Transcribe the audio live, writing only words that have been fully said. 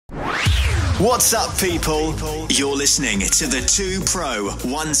What's up, people? You're listening to the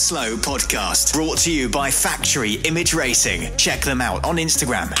 2PRO1SLOW podcast, brought to you by Factory Image Racing. Check them out on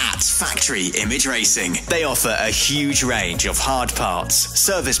Instagram at Factory Image Racing. They offer a huge range of hard parts,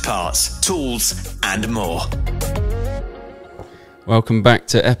 service parts, tools, and more. Welcome back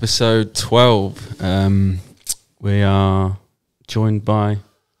to episode 12. We are joined by a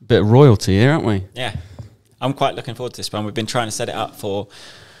bit of royalty here, aren't we? Yeah, I'm quite looking forward to this one. We've been trying to set it up for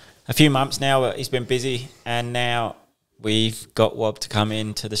a few months now, but he's been busy, and now we've got Wob to come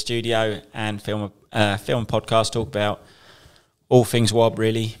into the studio and film a podcast, talk about all things Wob,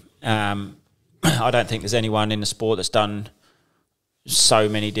 really. I don't think there's anyone in the sport that's done so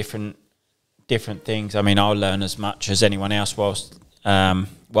many different things. I mean, I'll learn as much as anyone else whilst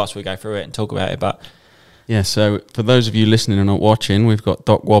we go through it and talk about it. But yeah, so for those of you listening and not watching, we've got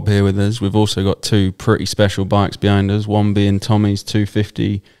Doc Wob here with us. We've also got two pretty special bikes behind us, one being Tommy's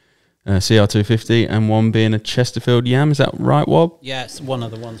 250 CR250 and one being a Chesterfield Yam. Is that right, Wob? Yeah, it's one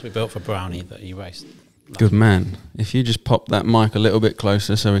of the ones we built for Brownie that he raced. Good man. If you just pop that mic a little bit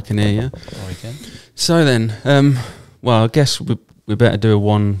closer so we can hear you. Or we can. So then, well, I guess we better do a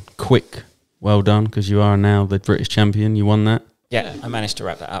one quick well done, because you are now the British champion. You won that. yeah, I managed to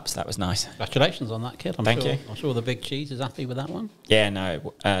wrap that up, so that was nice. Congratulations on that, kid. Thank you. I'm sure the big cheese is happy with that one. Yeah,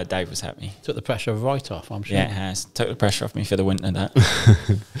 no, Dave was happy. Took the pressure right off, I'm sure. Yeah, it has. Took the pressure off me for the winter,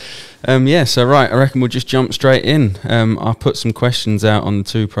 that. Yeah, so right, I reckon we'll just jump straight in. I put some questions out on the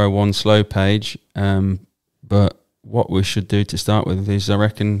 2PRO1SLOW page, but what we should do to start with is, I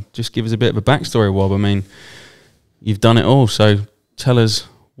reckon, just give us a bit of a backstory, Wob. I mean, you've done it all, so tell us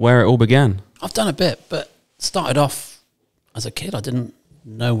where it all began. I've done a bit, but started off as a kid. I didn't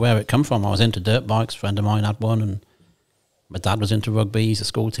know where it come from. I was into dirt bikes. A friend of mine had one, and my dad was into rugby. He's a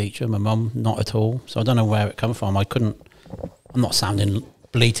school teacher. My mum, not at all. So I don't know where it come from. I'm not sounding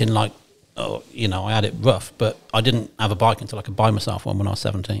bleating like, oh, you know, I had it rough, but I didn't have a bike until I could buy myself one when I was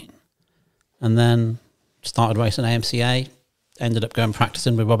 17. And then started racing AMCA, ended up going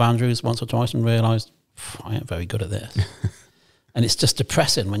practicing with Rob Andrews once or twice and realised I ain't very good at this. And it's just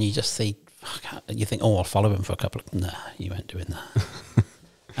depressing when you just see, you think, oh, I'll follow him for a couple of, nah, you ain't doing that.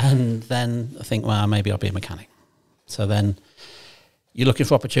 And then I think, well, maybe I'll be a mechanic. So then you're looking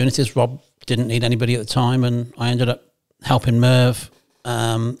for opportunities. Rob didn't need anybody at the time, and I ended up helping Merv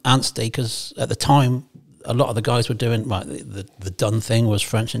Anstey, because at the time a lot of the guys were doing, right, the done thing was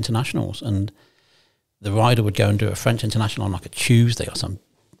French internationals, and the rider would go and do a French international on like a Tuesday or some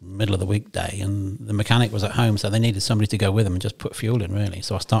middle of the week day, and the mechanic was at home, so they needed somebody to go with them and just put fuel in, really.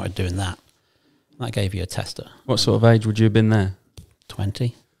 So I started doing that. That gave you a tester. What sort of age would you have been there?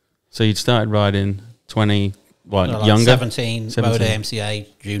 20. So you'd started riding 20, what, Like younger? 17, rode AMCA,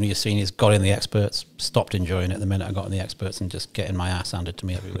 juniors, seniors, got in the experts, stopped enjoying it the minute I got in the experts, and just getting my ass handed to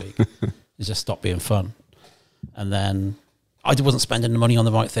me every week. It just stopped being fun. And then I wasn't spending the money on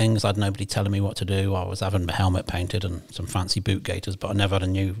the right things. I had nobody telling me what to do. I was having my helmet painted and some fancy boot gaiters, but I never had a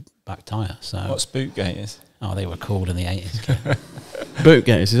new back tyre. So What's boot gaiters? Oh, they were cool in the 80s. Boot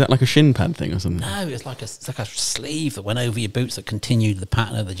gaiters, is that like a shin pad thing or something? No, it's like a sleeve that went over your boots that continued the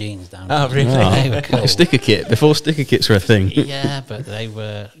pattern of the jeans down. Oh, really? They were cool. Like a sticker kit, before sticker kits were a thing. Yeah, but they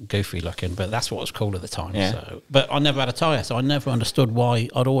were goofy looking, but that's what was cool at the time. Yeah. So, but I never had a tyre, so I never understood why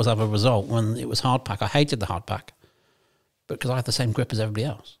I'd always have a result when it was hard pack. I hated the hard pack, because I had the same grip as everybody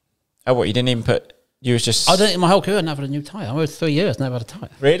else. Oh, what, you didn't even put... You was just... I didn't, in my whole career, I never had a new tyre. I was 3 years, never had a tyre.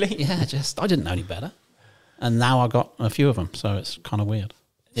 Really? Yeah, I didn't know any better. And now I got a few of them, so it's kind of weird.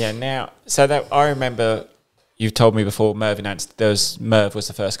 Yeah, now... So that I remember you've told me before Merv announced Merv was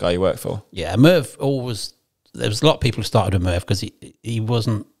the first guy you worked for. Yeah, Merv always... There was a lot of people who started with Merv because he was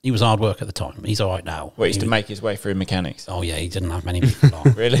hard work at the time. He's all right now. Well, he used to make his way through mechanics. Oh, yeah, he didn't have many people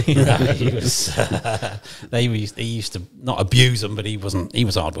on. Really? No, he used to not abuse them, but he was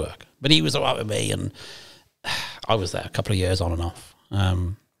hard work. But he was all right with me, and I was there a couple of years on and off.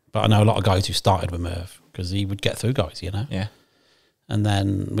 But I know a lot of guys who started with Merv because he would get through guys, you know? Yeah. And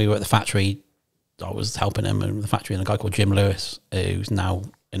then we were at the factory. I was helping him in the factory, and a guy called Jim Lewis, who's now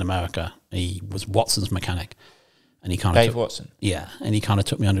in America. He was Watson's mechanic. And he kind of Dave Watson? Yeah, and he kind of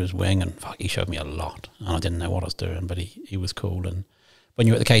took me under his wing, and he showed me a lot. And I didn't know what I was doing, but he was cool. And when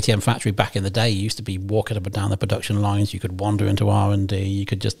you were at the KTM factory back in the day, you used to be walking up and down the production lines. You could wander into R&D. You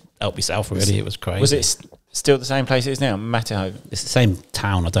could just help yourself, really. It was crazy. Was it still the same place it is now, Matterhove? It's the same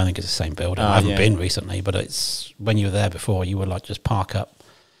town. I don't think it's the same building. I haven't been recently, but it's when you were there before, you would like just park up.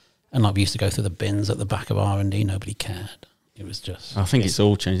 And like we used to go through the bins at the back of R&D. Nobody cared. It was just... I think it's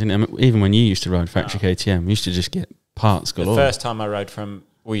all changed, isn't it? I mean, even when you used to ride factory KTM, you used to just get parts galore. The first time I rode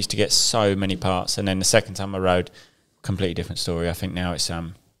we used to get so many parts, and then the second time I rode, completely different story. I think now it's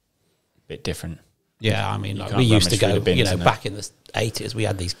been bit different. Yeah, I mean, like can't we used to rummage through go, the bins you know, and that. back in the 80s, we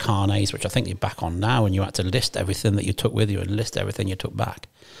had these carnets, which I think you're back on now, and you had to list everything that you took with you and list everything you took back.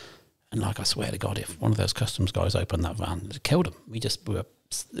 And like, I swear to God, if one of those customs guys opened that van, it killed them. It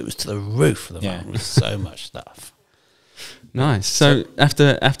was to the roof of the van. It was so much stuff. Nice. So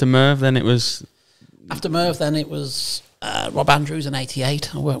after Merv, then it was... After Merv, then it was Rob Andrews in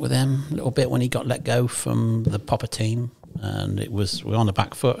 '88. I worked with him a little bit when he got let go from the Popper team. And we were on the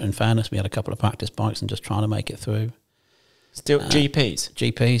back foot, in fairness. We had a couple of practice bikes and just trying to make it through. Still GPs?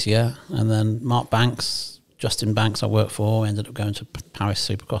 GPs, yeah. And then Mark Banks, Justin Banks I worked for, ended up going to Paris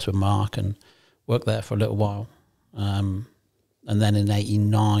Supercross with Mark and worked there for a little while. And then in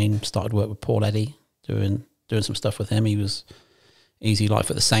 '89, started work with Paul Eddy, doing some stuff with him. He was easy life.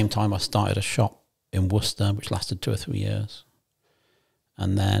 At the same time, I started a shop in Worcester, which lasted 2 or 3 years.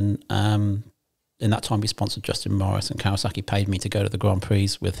 And then... in that time, we sponsored Justin Morris, and Kawasaki paid me to go to the Grand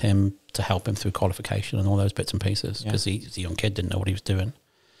Prix with him to help him through qualification and all those bits and pieces, because he's a young kid, didn't know what he was doing.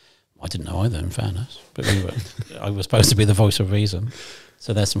 I didn't know either, in fairness. But I was supposed to be the voice of reason.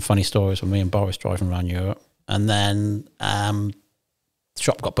 So there's some funny stories with me and Boris driving around Europe. And then the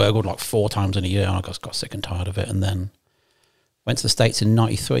shop got burgled like 4 times in a year, and I got sick and tired of it. And then went to the States in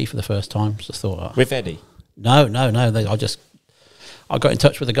 '93 for the first time. So I thought... With Eddie? No. I got in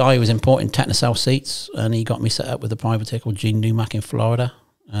touch with a guy who was importing Technocell seats, and he got me set up with a privateer called Gene Newmack in Florida.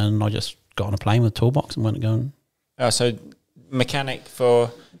 And I just got on a plane with a toolbox and went going. Oh, so mechanic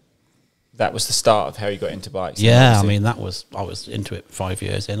for... That was the start of how you got into bikes. Yeah, I mean, I was into it 5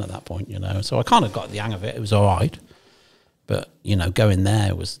 years in at that point, you know. So I kind of got the hang of it. It was all right. But, you know, going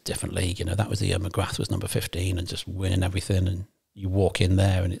there was a different league. You know, that was the year McGrath was number 15 and just winning everything. And you walk in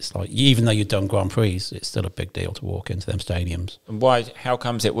there and it's like, even though you've done Grand Prix, it's still a big deal to walk into them stadiums. And how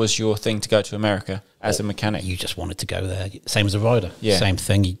comes it was your thing to go to America as a mechanic? You just wanted to go there. Same as a rider. Yeah. Same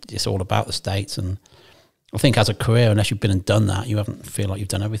thing. It's all about the States. And I think as a career, unless you've been and done that, you haven't feel like you've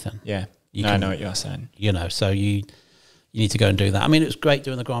done everything. Yeah. I know what you're saying. You know, so you need to go and do that. I mean, it was great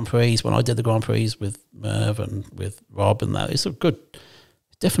doing the Grand Prix. When I did the Grand Prix with Merv and with Rob and that, it's a good,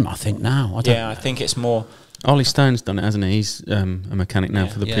 different, I think, now. I think it's more... Ollie Stone's done it, hasn't he? He's a mechanic now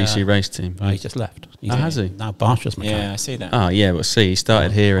for the PC race team. He's just left. Has he? Now Barsha's mechanic. Yeah, I see that. Oh, yeah, well, see, he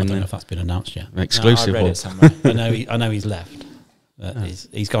started here I and don't then... know if that's been announced yet. Exclusive. No, I read it somewhere. I know he's left.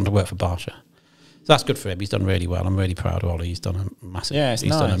 He's gone to work for Barsha. So that's good for him. He's done really well. I'm really proud of Ollie. He's done a massive... Yeah, he's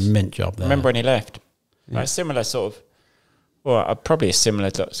done a mint job there. Remember when he left? Like similar sort of... Well, probably a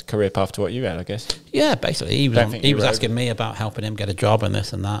similar career path to what you had, I guess. Yeah, basically. He was asking me about helping him get a job and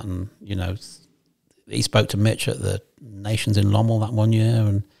this and that. And, you know, he spoke to Mitch at the Nations in Lommel that one year.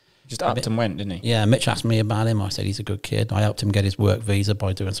 And just upped and went, didn't he? Yeah, Mitch asked me about him. I said he's a good kid. I helped him get his work visa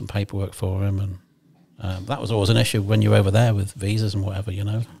by doing some paperwork for him. And that was always an issue when you're over there with visas and whatever, you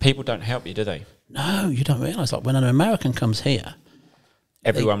know. People don't help you, do they? No, you don't realise. Like when an American comes here...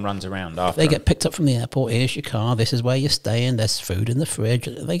 Everyone runs around after They get picked up from the airport. Here's your car. This is where you're staying. There's food in the fridge.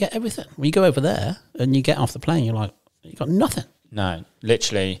 They get everything. When you go over there and you get off the plane, you're like, you got nothing. No,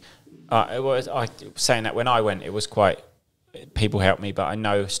 literally. I was saying that when I went, it was quite... People helped me, but I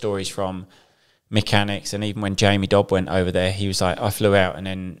know stories from mechanics, and even when Jamie Dobb went over there, he was like, I flew out and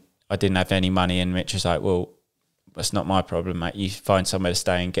then I didn't have any money, and Mitch was like, well, that's not my problem, mate. You find somewhere to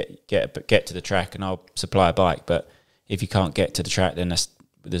stay and get to the track, and I'll supply a bike. But if you can't get to the track, then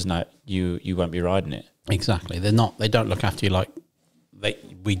there's no you won't be riding it. Exactly. They don't look after you like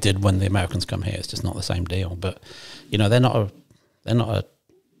we did when the Americans come here. It's just not the same deal. But you know, they're not a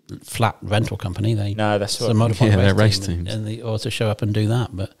flat rental company. That's what. They're a race team, and they ought to show up and do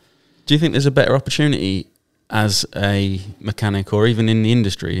that. But do you think there's a better opportunity as a mechanic or even in the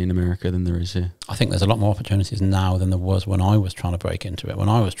industry in America than there is here? I think there's a lot more opportunities now than there was when I was trying to break into it. When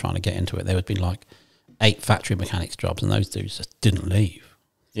I was trying to get into it, there would be like 8 factory mechanics jobs, and those dudes just didn't leave.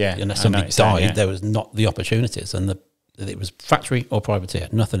 Yeah, unless somebody died, there was not the opportunities, and it was factory or privateer,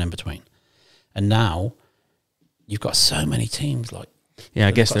 nothing in between. And now you've got so many teams, like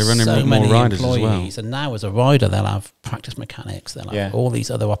I guess they're running more riders as well. And now as a rider, they'll have practice mechanics, they'll have all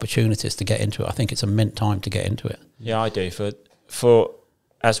these other opportunities to get into it. I think it's a mint time to get into it. Yeah, I do. For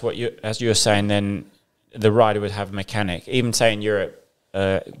as you were saying, then the rider would have a mechanic. Even say in Europe.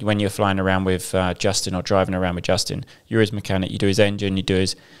 When you're flying around with Justin or driving around with Justin, you're his mechanic, you do his engine, you do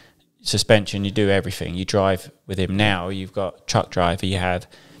his suspension, you do everything. You drive with him. Now you've got truck driver, you have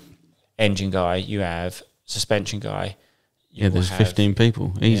engine guy, you have suspension guy. There's 15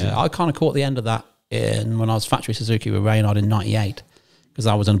 people. Easy. Yeah, I kind of caught the end of that when I was factory Suzuki with Reynard in '98, because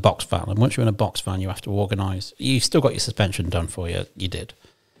I was in a box van. And once you're in a box van, you have to organise. You still got your suspension done for you. You did.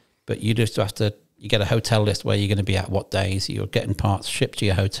 But you just have to you get a hotel list where you're going to be at what days. You're getting parts shipped to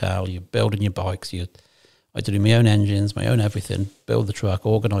your hotel. You're building your bikes. I do my own engines, my own everything, build the truck,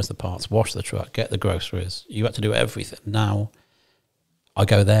 organise the parts, wash the truck, get the groceries. You had to do everything. Now, I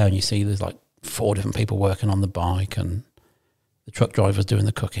go there and you see there's like 4 different people working on the bike and the truck driver's doing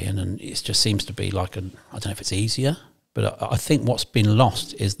the cooking, and it just seems to be like I don't know if it's easier, but I think what's been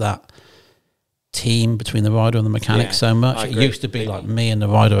lost is that team between the rider and the mechanic so much. It used to be like me and the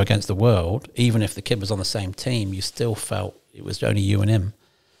rider against the world. Even if the kid was on the same team, you still felt it was only you and him,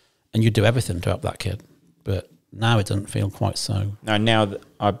 and you'd do everything to help that kid. But now it doesn't feel quite so. No, now that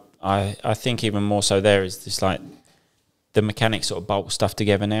I think even more so there is just like the mechanics sort of bolt stuff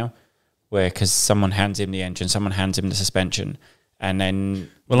together now, where because someone hands him the engine, someone hands him the suspension, and then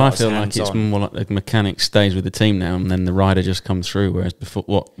I feel like it's more like the mechanic stays with the team now, and then the rider just comes through. Whereas before,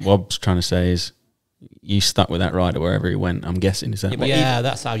 what Wob's trying to say is, you stuck with that rider wherever he went. I'm guessing is that. Yeah,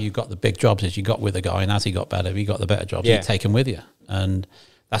 that's how you got the big jobs. Is you got with a guy, and as he got better, he got the better jobs. You take him with you, and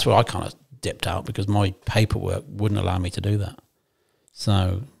that's where I kind of dipped out because my paperwork wouldn't allow me to do that.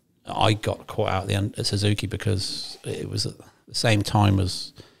 So I got caught out at the end at Suzuki because it was at the same time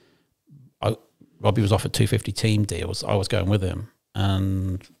as Robbie was offered 250 team deals. I was going with him,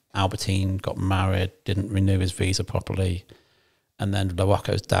 and Albertine got married, didn't renew his visa properly, and then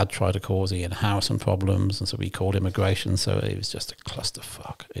Larocco's dad tried to cause Ian Harrison problems, and so we called immigration. So it was just a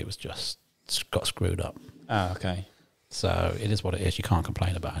clusterfuck. It was just got screwed up. Oh, okay. So it is what it is. You can't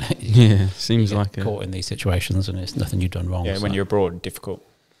complain about it. Yeah, seems like caught in these situations, and it's nothing you've done wrong. Yeah, when you're abroad, difficult.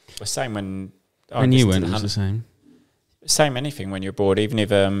 The same when you went, it was the same. Same anything when you're abroad. Even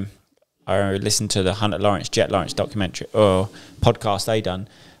if I listened to the Hunter Lawrence, Jet Lawrence documentary or podcast they done,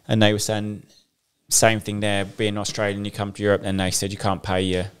 and they were saying same thing there. Being Australian, you come to Europe, and they said you can't pay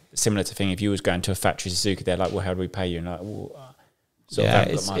you. Similar to thing if you was going to a factory Suzuki, they're like, well, how do we pay you? And like, well,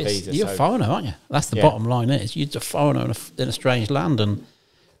 you're a foreigner, aren't you? That's the bottom line. Is you're a foreigner in a strange land, and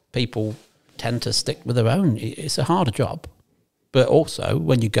people tend to stick with their own. It's a harder job, but also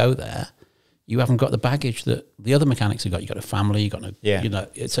when you go there, you haven't got the baggage that the other mechanics have got. You got a family, you got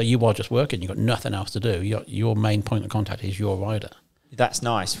so you are just working. You got nothing else to do. Your main point of contact is your rider. That's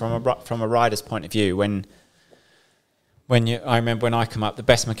nice from a rider's point of view. I remember when I come up, the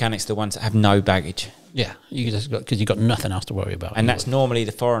best mechanics are the ones that have no baggage. Yeah, because you've got nothing else to worry about. And that's normally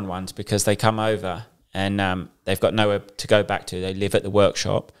the foreign ones because they come over and they've got nowhere to go back to. They live at the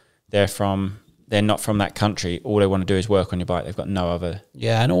workshop. They're not from that country. All they want to do is work on your bike. They've got no other.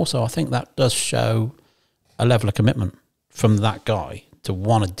 Yeah, and also I think that does show a level of commitment from that guy to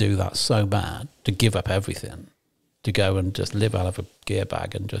want to do that so bad, to give up everything, to go and just live out of a gear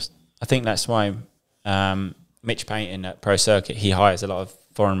bag and just... I think that's why Mitch Payton at Pro Circuit, he hires a lot of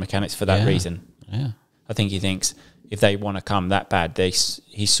foreign mechanics for that reason. Yeah. I think he thinks if they want to come that bad,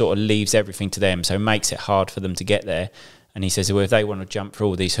 he sort of leaves everything to them, so makes it hard for them to get there. And he says, well, if they want to jump through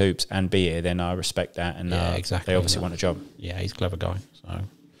all these hoops and be here, then I respect that. And exactly. They obviously want a job. Yeah, he's a clever guy. So,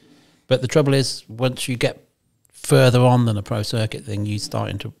 but the trouble is, once you get further on than a Pro Circuit thing,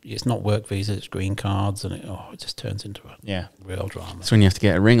 it's not work visas, it's green cards, and it just turns into a real drama. That's when you have to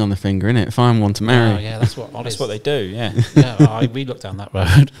get a ring on the finger, innit? If I want to marry. Oh, yeah, that's what they do, yeah. We looked down that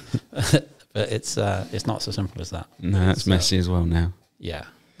road. But it's not so simple as that. No, that's messy as well now. Yeah.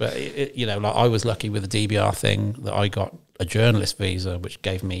 But, like I was lucky with the DBR thing that I got a journalist visa, which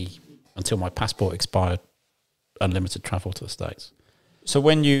gave me, until my passport expired, unlimited travel to the States. So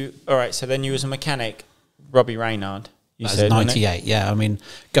then you was a mechanic, Robbie Reynard. That was 98, yeah. I mean,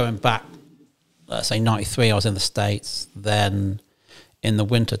 going back, let's say 93, I was in the States. Then in the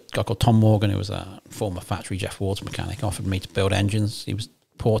winter, a guy called Tom Morgan, who was a former factory Jeff Ward's mechanic, offered me to build engines. He was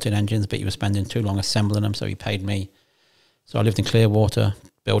porting engines, but he was spending too long assembling them, so he paid me. So I lived in Clearwater,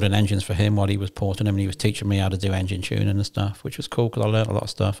 building engines for him while he was porting them, and he was teaching me how to do engine tuning and stuff, which was cool because I learned a lot of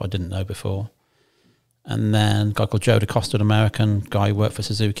stuff I didn't know before. And then a guy called Joe DeCosta, an American guy who worked for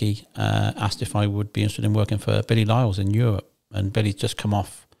Suzuki, asked if I would be interested in working for Billy Lyles in Europe. And Billy's just come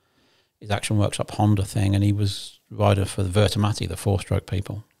off his Action Workshop Honda thing, and he was rider for the Vertimati, the four-stroke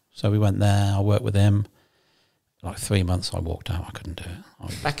people. So we went there, I worked with him. Like 3 months I walked out, I couldn't do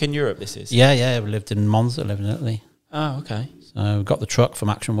it. Back in Europe this is? Yeah, we lived in Monza, lived in Italy. Oh, okay. So got the truck from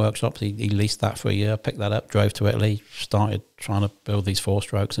Action Workshops. He leased that for a year, picked that up, drove to Italy, started trying to build these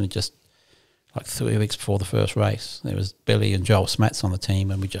four-strokes, and it just, like 3 weeks before the first race, there was Billy and Joel Smets on the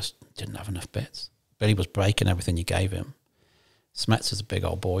team, and we just didn't have enough bits. Billy was breaking everything you gave him. Smets is a big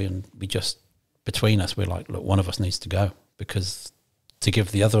old boy, and we just, between us, we're like, look, one of us needs to go, because to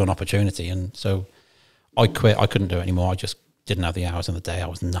give the other an opportunity. And so I quit. I couldn't do it anymore. I just didn't have the hours in the day. I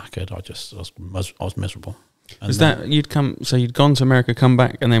was knackered. I was miserable. Was that you'd come? So you'd gone to America, come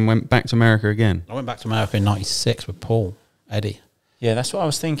back, and then went back to America again. I went back to America in '96 with Paul Eddy. Yeah, that's what I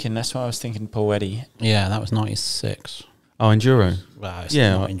was thinking. Paul Eddy. Yeah, that was '96. Oh, enduro. Well, it's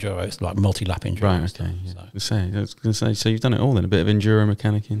not enduro. It's like multi-lap enduro. Right. Stuff, Okay. I was going to say. So you've done it all then. A bit of enduro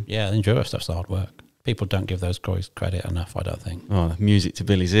mechanicking. Yeah, the enduro stuff's hard work. People don't give those guys credit enough, I don't think. Oh, music to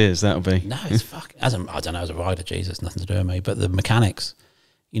Billy's ears. That'll be. No, it's fuck. I don't know. As a rider, Jesus, nothing to do with me. But the mechanics,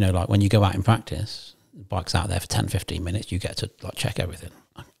 like when you go out in practice, the bike's out there for 10, 15 minutes. You get to like check everything.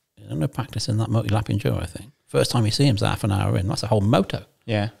 There's no practice in that multi-lap enduro thing. First time you see him's half an hour in. That's a whole moto.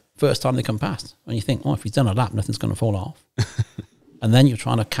 Yeah. First time they come past, and you think, if he's done a lap, nothing's going to fall off. And then you're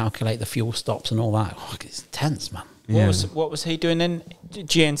trying to calculate the fuel stops and all that. It's intense, man. Yeah. What was he doing then?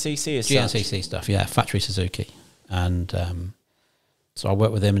 GNCC or GNCC stuff, yeah, factory Suzuki. And so I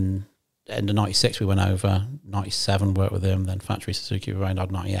worked with him in the end of '96. We went over. '97 worked with him. Then factory Suzuki around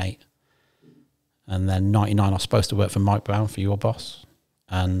 '98, and then '99 I was supposed to work for Mike Brown, for your boss,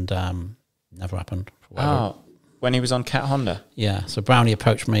 and never happened. When he was on Cat Honda. Yeah, so Brownie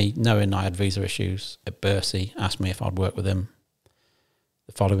approached me knowing I had visa issues at Bercy, asked me if I'd work with him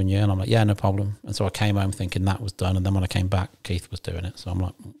the following year, and I'm like, yeah, no problem. And so I came home thinking that was done, and then when I came back, Keith was doing it. So I'm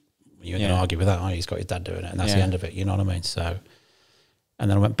like, you ain't going to argue with that, are you? He's got his dad doing it, and that's the end of it, you know what I mean? So,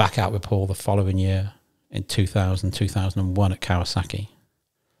 and then I went back out with Paul the following year in 2001 at Kawasaki.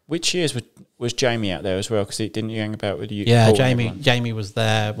 Which years was Jamie out there as well? Because didn't you hang about with you? Yeah, Jamie was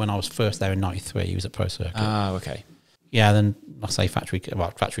there when I was first there in '93. He was at Pro Circuit. Oh, okay. Yeah, then I say factory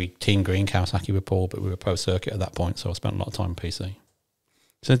Team Green Kawasaki with Paul, but we were Pro Circuit at that point, so I spent a lot of time in PC.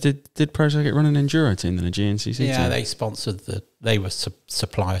 So did Pro Circuit run an enduro team then, a GNCC team? Yeah, they sponsored they were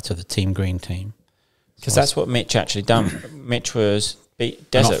supplier to the Team Green team. Because that's what Mitch actually done. Mitch was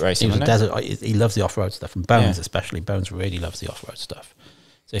desert racing. He was desert. He loves the off-road stuff, and Bones especially. Bones really loves the off-road stuff.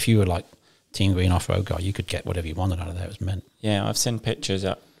 So if you were like Team Green off-road guy, you could get whatever you wanted out of there. It was meant. Yeah, I've seen pictures.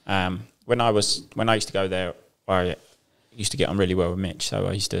 When I used to go there, I used to get on really well with Mitch. So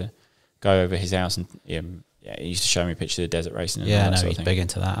I used to go over his house and he used to show me pictures of the desert racing. And all that he's big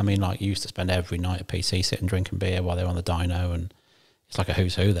into that. I mean, like, you used to spend every night at PC sitting drinking beer while they're on the dyno, and it's like a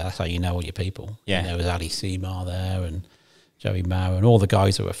who's who there. That's how you know all your people. Yeah, and there was Ali Seymour there and Joey Mauer and all the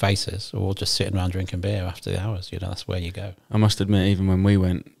guys that were faces, all just sitting around drinking beer after the hours. That's where you go. I must admit, even when we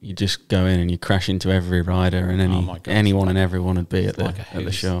went, you just go in and you crash into every rider, and anyone and everyone would be at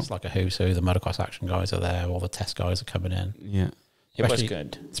the show. It's like a who's who. The motocross action guys are there. All the test guys are coming in. Yeah, it was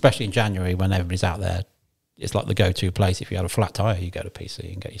good, especially in January when everybody's out there. It's like the go-to place. If you had a flat tyre, you go to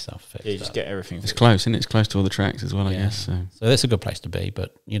PC and get yourself fixed. Yeah, you just get everything fixed. It's close, isn't it? It's close to all the tracks as well, I guess. So that's a good place to be.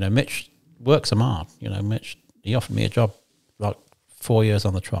 But Mitch works them hard. Mitch, he offered me a job like 4 years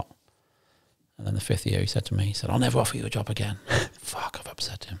on the trot, and then the 5th year he said, I'll never offer you a job again. Fuck, I've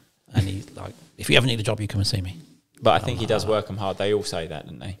upset him. And he's like, if you ever need a job, you come and see me. But I think he does work them hard. They all say that,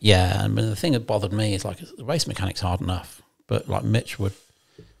 don't they? Yeah, and the thing that bothered me is, like, the race mechanic's hard enough, but like Mitch would.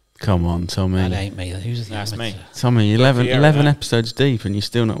 Come on, Tommy. That ain't me. That's me. Tommy, 11 episodes deep, and you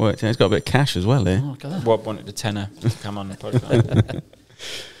still not worked out. It's got a bit of cash as well here. Wob wanted a tenner to come on the podcast.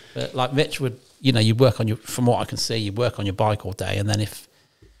 But like Mitch would, you work on from what I can see, you work on your bike all day, and then if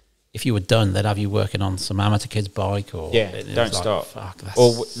you were done, they'd have you working on some amateur kid's bike, or don't stop.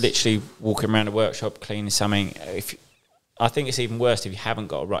 Or literally walking around a workshop cleaning something. I think it's even worse if you haven't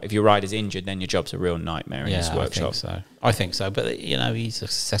got a ride. If your rider's injured, then your job's a real nightmare in this workshop. I think so. But he's a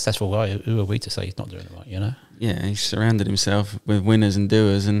successful guy. Who are we to say he's not doing it right? Yeah, he's surrounded himself with winners and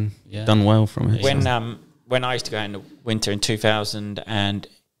doers and done well from it. When I used to go in the winter in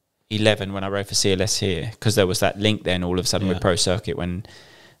 2011, when I rode for CLS here, because there was that link then all of a sudden with Pro Circuit, when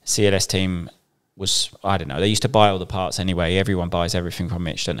CLS team was, I don't know, they used to buy all the parts anyway. Everyone buys everything from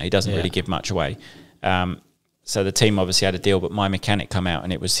Mitch, don't they? He doesn't really give much away. So the team obviously had a deal, but my mechanic come out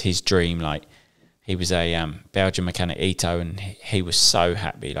and it was his dream. Like, he was a Belgian mechanic, Ito, and he was so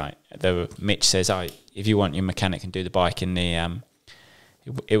happy. Like, Mitch says, if you want your mechanic can do the bike in the,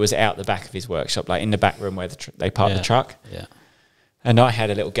 it was out the back of his workshop, like in the back room where they parked the truck. Yeah. And I had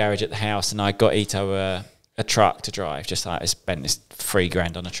a little garage at the house, and I got Ito a truck to drive. Just like I spent this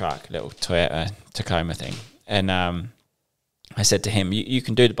 $3,000 on a truck, a little Toyota Tacoma thing. And I said to him, you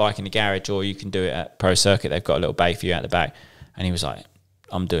can do the bike in the garage, or you can do it at Pro Circuit. They've got a little bay for you out the back. And he was like,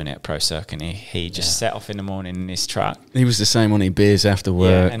 I'm doing it at Pro Circuit. And he just set off in the morning in his truck. He was the same on beers after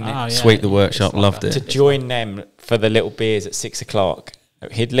work, sweep the workshop, loved it. To join them for the little beers at 6 o'clock,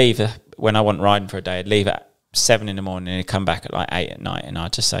 he'd leave when I wasn't riding for a day, he'd leave at 7 in the morning and he'd come back at like 8 at night, and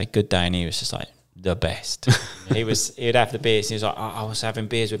I'd just say, good day, and he was just like, the best. He'd have the beers. He was like, I was having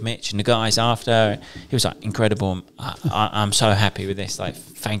beers with Mitch and the guys after. He was like, incredible. I'm so happy with this. Like,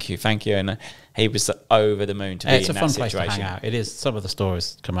 thank you. And he was over the moon to be in that situation. It's a fun place to hang out. It is. Some of the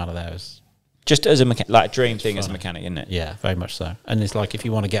stories come out of there. Just as a dream thing as a mechanic, isn't it? Yeah, very much so. And it's like, if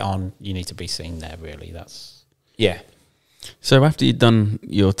you want to get on, you need to be seen there, really. Yeah. So after you'd done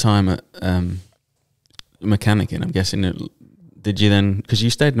your time at mechanicking, I'm guessing, did you then, because you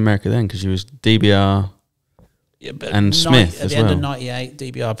stayed in America then, because you was DBR and Smith as well. At the end of 98,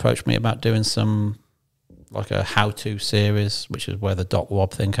 DBR approached me about doing some, like a how-to series, which is where the Doc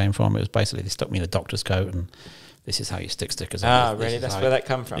Wob thing came from. It was basically, they stuck me in a doctor's coat and this is how you stick stickers on. Really? That's where that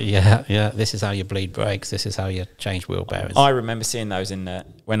come from? Yeah. This is how you bleed brakes. This is how you change wheel bearings. I remember seeing those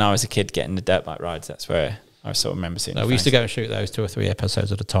when I was a kid getting the dirt bike rides. That's where I sort of remember seeing we used to go and shoot those 2 or 3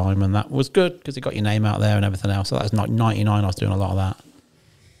 episodes at a time, and that was good because it got your name out there and everything else. So that was 99, I was doing a lot of that.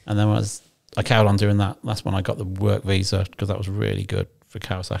 And then I carried on doing that. That's when I got the work visa, because that was really good for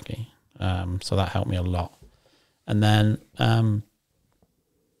Kawasaki. So that helped me a lot. And then the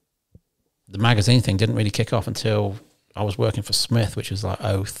magazine thing didn't really kick off until I was working for Smith, which was like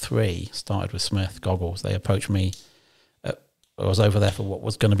 03. Started with Smith Goggles. They approached me. I was over there for what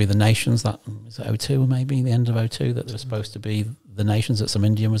was going to be the Nations. That was it 02, maybe the end of 02. That there was supposed to be the Nations at some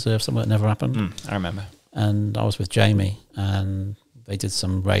Indian reserve somewhere. That never happened. I remember. And I was with Jamie, and they did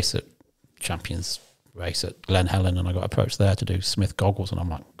some race at Champions race at Glen Helen, and I got approached there to do Smith Goggles, and I'm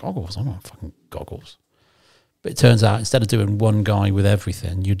like, goggles? I don't want fucking goggles. But it turns out, instead of doing one guy with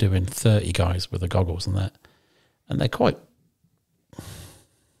everything, you're doing 30 guys with the goggles, and they're quite,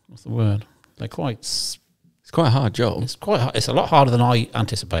 what's the word? They're quite... It's quite a hard job. It's quite hard. It's a lot harder than I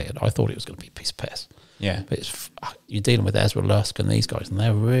anticipated. I thought it was going to be a piece of piss. Yeah. But you're dealing with Ezra Lusk and these guys, and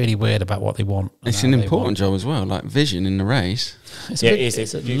they're really weird about what they want. It's an important job as well, like vision in the race. It's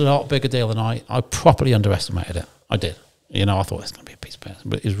a lot bigger deal than I properly underestimated it. I did. I thought it's going to be a piece of piss,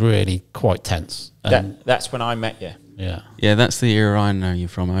 but it's really quite tense. That's when I met you. Yeah. Yeah, that's the era I know you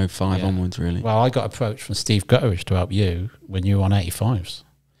from, 05 onwards, really. Well, I got approached from Steve Gutteridge to help you when you were on 85s.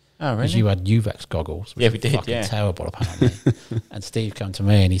 Oh, really? Because you had Uvex goggles. Which we did, fucking terrible, apparently. And Steve came to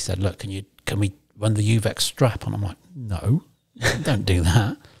me and he said, look, can we run the Uvex strap? And I'm like, no, don't do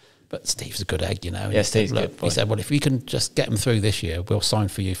that. But Steve's a good egg, And yeah, Steve's good. He said, well, if we can just get them through this year, we'll sign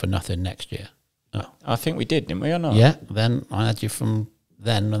for you for nothing next year. Oh. I think we did, didn't we, or not? Yeah, then I had you from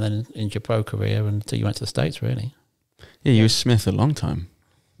then and then into your pro career until you went to the States, really. Yeah, you were Smith a long time.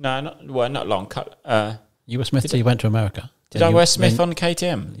 No, not long. You were Smith till you went to America. Did I wear Smith on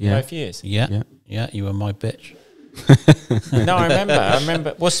KTM? Yeah. For years? Yeah, you were my bitch. No, I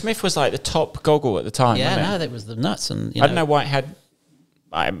remember. Well, Smith was like the top goggle at the time. Yeah, no, that was the nuts. And I don't know why it had...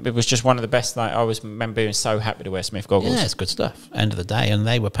 it was just one of the best. Like, I remember being so happy to wear Smith goggles. Yeah, it's good stuff. End of the day, and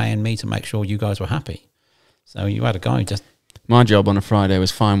they were paying me to make sure you guys were happy. So you had a guy just... My job on a Friday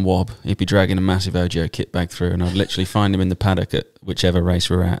was find Wob. He'd be dragging a massive Ojo kit bag through, and I'd literally find him in the paddock at whichever race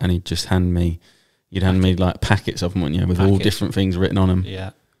we're at, and he'd just hand me like packets of them, wouldn't you, with all different things written on them.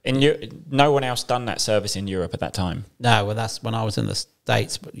 Yeah. No one else done that service in Europe at that time. No, well, that's when I was in the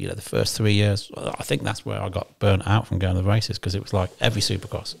States. But the first 3 years, I think that's where I got burnt out from going to the races, because it was like every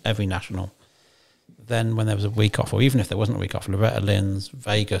Supercross, every national. Then when there was a week off, or even if there wasn't a week off, Loretta Lynn's,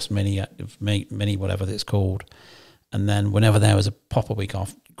 Vegas, mini, whatever it's called. And then whenever there was a proper week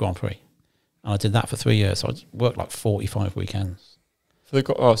off, Grand Prix. And I did that for 3 years. So I worked like 45 weekends. So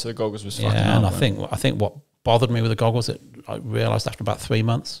the goggles was fucking and hard, I think what bothered me with the goggles, that I realised after about 3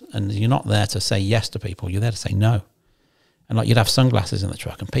 months, and you're not there to say yes to people, you're there to say no. And like, you'd have sunglasses in the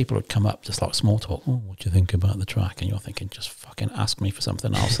truck, and people would come up just like small talk. Oh, what do you think about the track? And you're thinking, just fucking ask me for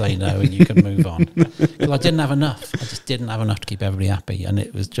something, I'll say no, and you can move on. Because I didn't have enough. I just didn't have enough to keep everybody happy. And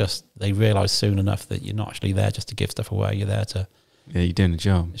it was just, they realised soon enough that you're not actually there just to give stuff away. You're there to... Yeah, you're doing a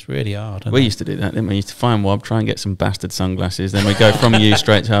job. It's really hard. We used to do that, didn't we? Used to find Wob, try and get some bastard sunglasses. Then we go from you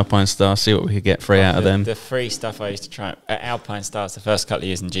straight to Alpine Star, see what we could get free out of them. The free stuff I used to try at Alpine Stars the first couple of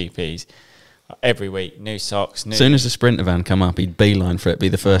years in GPs. Every week, new socks. As soon as the Sprinter van come up, he'd beeline for it, be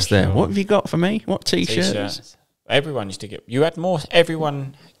the first there. What have you got for me? What T-shirts? Everyone used to get... You had more...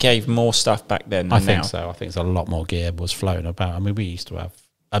 Everyone gave more stuff back then than I think now. so. I think there's a lot more gear was floating about. I mean, we used to have...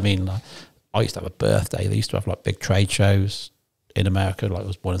 I used to have a birthday. They used to have like big trade shows in America, like I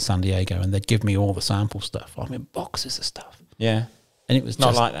was born in San Diego, and they'd give me all the sample stuff. I mean, boxes of stuff. Yeah. And it was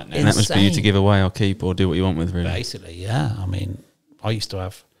not like that now. And that was for you to give away or keep or do what you want with, really. Basically, yeah. I mean, I used to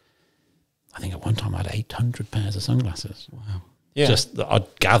have... I think at one time I had 800 pairs of sunglasses. Wow. Yeah. Just that I'd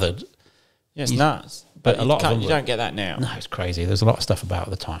gathered. Yeah, it's nuts. But a lot of them you don't get that now. No, it's crazy. There's a lot of stuff about at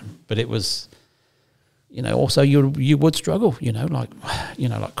the time. But it was... also you would struggle, like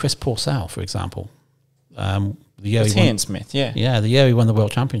Chris Porcel, for example. The year he won, Smith, the year he won the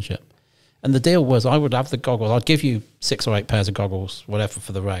world championship. And the deal was I would have the goggles. I'd give you 6 or 8 pairs of goggles, whatever,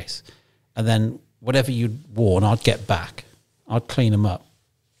 for the race. And then whatever you'd worn, I'd get back. I'd clean them up,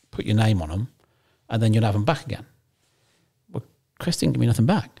 put your name on them, and then you'd have them back again. Well, Chris didn't give me nothing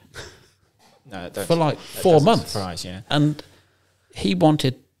back. No, for like 4 months. Surprise, yeah. And he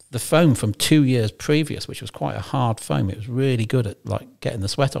wanted the foam from 2 years previous, which was quite a hard foam. It was really good at like getting the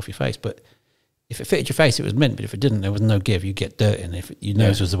sweat off your face. But if it fitted your face, it was mint. But if it didn't, there was no give. You get dirt in. If your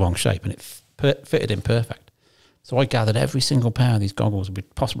nose was the wrong shape, and it fitted in perfect. So I gathered every single pair of these goggles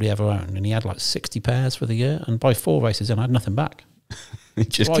we'd possibly ever owned, and he had like 60 pairs for the year. And by 4 races in, I had nothing back. He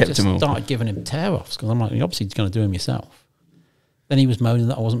just so kept I them all. started giving him tear-offs because I'm like, you're obviously going to do them yourself. Then he was moaning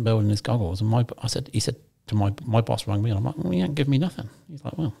that I wasn't building his goggles, and he said to my boss rang me, and I'm like, well, you ain't giving me nothing. He's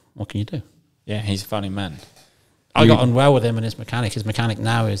like, well, what can you do? Yeah, he's a funny man. I got on well with him and his mechanic. His mechanic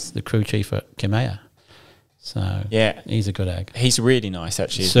now is the crew chief at Kimea. So yeah, he's a good egg. He's really nice,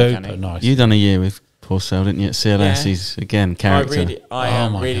 actually. Super nice. You done a year with Porcel, didn't you? At CLS, Yeah. He's again character. I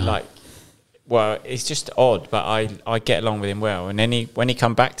really like. Well, it's just odd, but I get along with him well. And then when he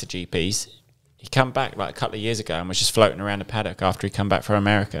come back to GPs, he come back like a couple of years ago and was just floating around the paddock after he come back from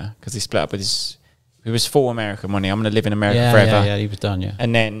America because he split up with his. He was full American money. I'm going to live in America forever. Yeah, he was done. Yeah,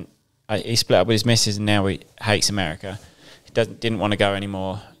 and then he split up with his missus, and now he hates America. He didn't want to go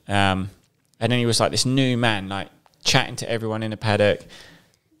anymore. And then he was like this new man, like chatting to everyone in the paddock,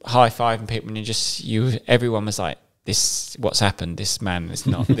 high-fiving people, and everyone was like, "This, what's happened? This man is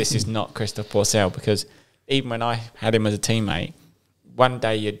not. This is not Christophe Porcel." Because even when I had him as a teammate, one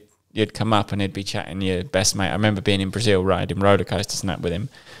day you'd come up and he'd be chatting your best mate. I remember being in Brazil riding roller coasters and that with him,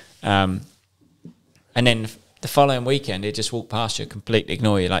 and then the following weekend he'd just walk past you, completely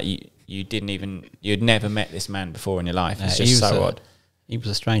ignore you, like you'd never met this man before in your life. It's just so odd. He was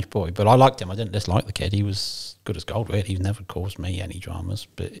a strange boy, but I liked him. I didn't dislike the kid. He was good as gold, really. He never caused me any dramas,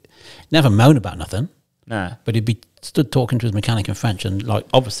 but never moaned about nothing. Nah. But he'd be stood talking to his mechanic in French and, like,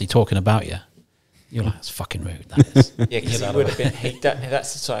 obviously talking about you. You're like, that's fucking rude, that is. Yeah, because he would have been,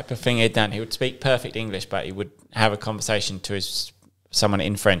 that's the type of thing he'd done. He would speak perfect English, but he would have a conversation to someone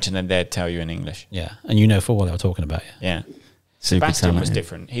in French and then they'd tell you in English. Yeah, and you know full well they were talking about you. Yeah. Super Sebastian was talented.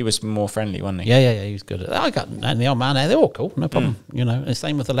 different. He was more friendly, wasn't he? Yeah, he was good. I got and the old man there. They're all cool, no problem. And the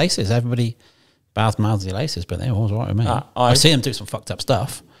same with the laces. Everybody mouths the laces, but they're always right with me. I see them do some fucked up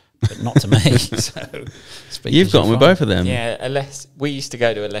stuff, but not to me. So You've got on with both of them. Yeah, we used to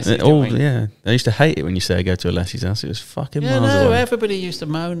go to a lesson. Yeah. I used to hate it when you say I go to a Leslie's house. It was fucking miles away. Everybody used to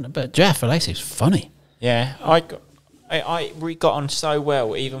moan, but Jeff Lacey was funny. Yeah, we got on so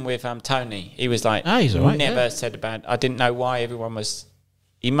well, even with Tony. He was like, he's all right, never said about. I didn't know why everyone was.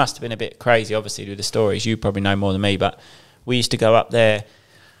 He must have been a bit crazy, obviously, with the stories. You probably know more than me, but we used to go up there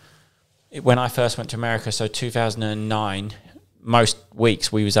when I first went to America. So 2009, most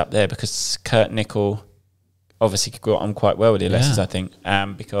weeks we was up there because Kurt Nickel obviously got on quite well with the lessons, I think,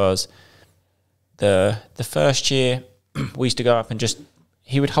 because the first year we used to go up and just.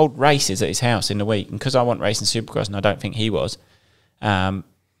 He would hold races at his house in the week, and because I wasn't racing Supercross, and I don't think he was,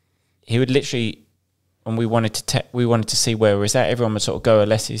 he would literally, when we wanted to see where he was at, everyone would sort of go to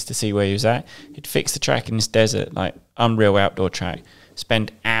Leslie's to see where he was at. He'd fix the track in this desert, like unreal outdoor track,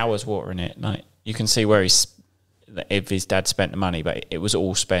 spend hours watering it. Like you can see where if his dad spent the money, but it was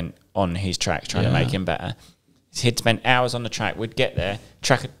all spent on his track trying to make him better. He'd spend hours on the track. We'd get there,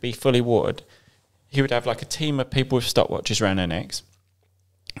 track would be fully watered. He would have like a team of people with stopwatches around their necks.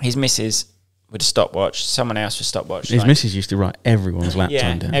 His missus with a stopwatch, someone else with a stopwatch. His missus used to write everyone's lap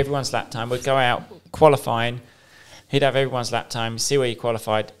time down. Everyone's lap time. We'd go out qualifying. He'd have everyone's lap time, see where you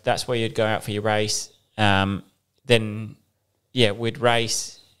qualified. That's where you'd go out for your race. Then, we'd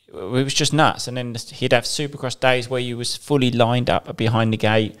race. It was just nuts. And then he'd have Supercross days where you was fully lined up behind the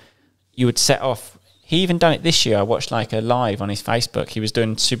gate. You would set off. He even done it this year. I watched like a live on his Facebook. He was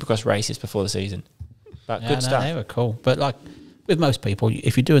doing Supercross races before the season. But good stuff. They were cool. But like, with most people,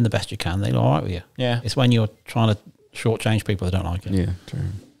 if you're doing the best you can, they're all right with you. Yeah. It's when you're trying to shortchange people that don't like it. Yeah, true.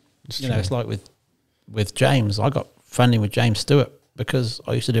 It's like with James. I got friendly with James Stewart because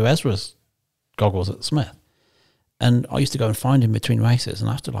I used to do Ezra's goggles at Smith. And I used to go and find him between races. And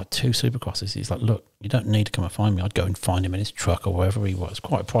after like 2 Supercrosses, he's like, look, you don't need to come and find me. I'd go and find him in his truck or wherever he was.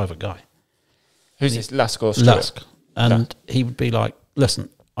 Quite a private guy. Who's this, Lusk or Stewart? Lusk. And he would be like, listen,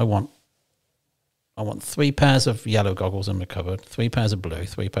 I want 3 pairs of yellow goggles in the cupboard, 3 pairs of blue,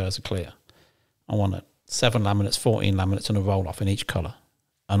 3 pairs of clear. I want 7 laminates, 14 laminates and a roll-off in each colour.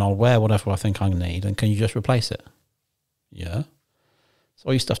 And I'll wear whatever I think I need, and can you just replace it? Yeah. So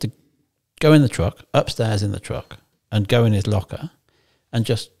I used to have to go in the truck, upstairs in the truck, and go in his locker and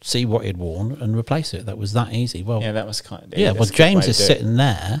just see what he'd worn and replace it. That was that easy. Well, Yeah, that was kind of... yeah, well, James is sitting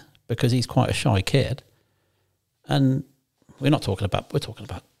there because he's quite a shy kid. And we're talking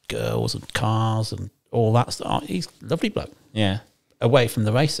about girls and cars and all that stuff. He's a lovely bloke. Yeah. Away from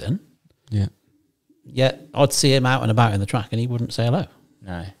the racing. Yeah. Yet I'd see him out and about in the track and he wouldn't say hello.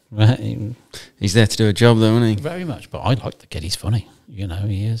 No. Right? He's there to do a job, though, isn't he? Very much. But I like the kid. He's funny. You know,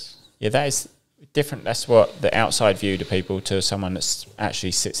 he is. Yeah, that is different. That's what the outside view to people, to someone that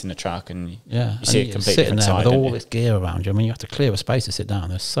actually sits in the truck and Yeah. you see and a completely sitting different there side. with don't all you? this gear around you. I mean, you have to clear a space to sit down.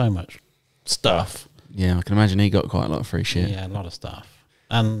 There's so much stuff. Yeah, I can imagine he got quite a lot of free shit. Yeah, a lot of stuff.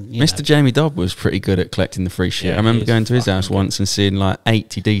 And Mr. Jamie Dobb was pretty good at collecting the free shit. Yeah, I remember he is going to his house fucking once and seeing like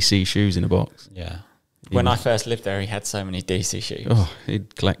 80 DC shoes in a box. Yeah. When I first lived there, he had so many DC shoes. Oh,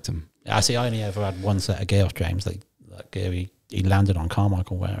 he'd collect them. I see. I only ever had one set of gear off James. That gear he landed on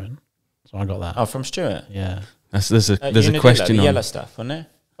Carmichael wearing, so I got that. Oh, from Stuart. Yeah, There's a Unadilla, question the on yellow stuff, wasn't it?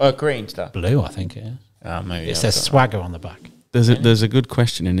 Or green stuff. blue. I think it is. Oh, maybe It I've says got swagger on the back. there's a good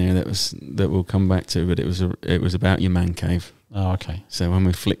question in here that we'll come back to, but it was about your man cave. Oh, okay. So when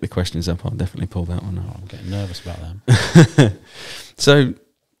we flick the questions up, I'll definitely pull that one Oh, up. I'm getting nervous about them. So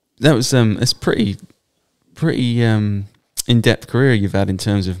that was it's pretty in-depth career you've had in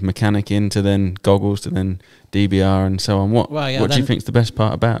terms of mechanicking to then goggles to then DBR and so on. What do you think's the best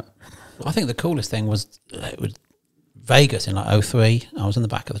part about? I think the coolest thing was it was Vegas in like 03. I was in the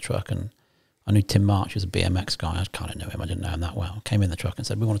back of the truck and I knew Tim March was a BMX guy. I kind of knew him. I didn't know him that well. Came in the truck and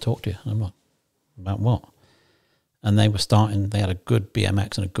said, "We want to talk to you." And I'm like, "About what?" And they were starting. They had a good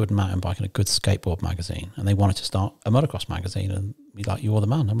BMX and a good mountain bike and a good skateboard magazine, and they wanted to start a motocross magazine. And be like, "You're the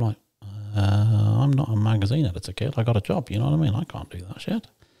man." I'm like, "I'm not a magazine editor, kid. I got a job. You know what I mean? I can't do that shit."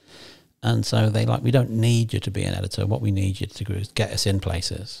 And so they like, "We don't need you to be an editor. What we need you to do is get us in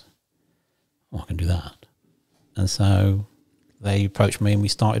places." Well, I can do that. And so they approached me and we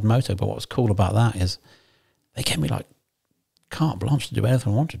started Moto. But what was cool about that is they gave me like carte blanche to do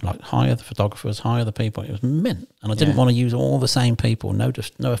anything I wanted, like hire the photographers, hire the people. It was mint. And I didn't want to use all the same people. No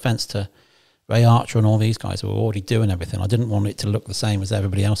offense to Ray Archer and all these guys who were already doing everything. I didn't want it to look the same as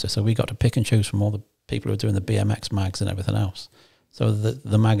everybody else. So we got to pick and choose from all the people who were doing the BMX mags and everything else. So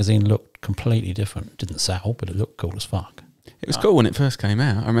the magazine looked completely different. It didn't sell, but it looked cool as fuck. It was cool when it first came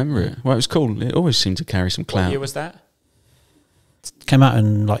out. I remember it. Well, it was cool. It always seemed to carry some clout. What year was that? It came out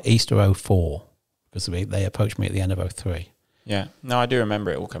in like Easter 04 because they approached me at the end of 03. Yeah. No, I do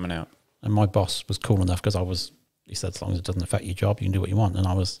remember it all coming out. And my boss was cool enough because he said, as long as it doesn't affect your job, you can do what you want. And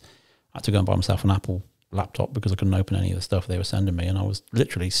I had to go and buy myself an Apple laptop because I couldn't open any of the stuff they were sending me. And I was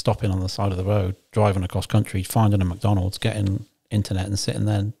literally stopping on the side of the road, driving across country, finding a McDonald's, getting internet and sitting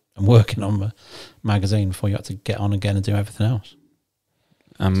there and working on the magazine before you had to get on again and do everything else.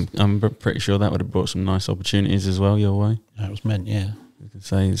 I'm pretty sure that would have brought some nice opportunities as well your way. That was meant, yeah. I could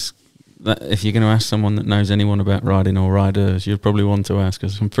say that if you're going to ask someone that knows anyone about riding or riders, you'd probably want to ask,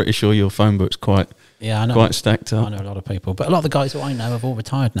 because I'm pretty sure your phone book's quite stacked up. I know a lot of people, but a lot of the guys who I know have all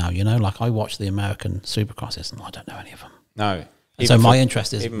retired now. You know, like I watch the American Supercrosses and I don't know any of them. No. So my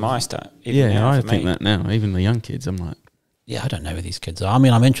interest is even my stuff. I think that now. Even the young kids, I'm like, yeah, I don't know who these kids are. I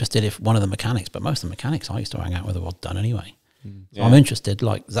mean, I'm interested if one of the mechanics, but most of the mechanics I used to hang out with are all done anyway. So I'm interested,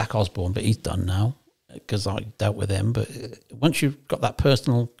 like Zach Osborne, but he's done now because I dealt with him. But once you've got that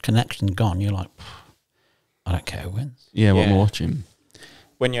personal connection gone, you're like, I don't care who wins. Yeah, what I'm watching.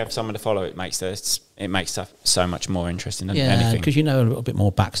 When you have someone to follow, it makes stuff so much more interesting than yeah, anything. because you know a little bit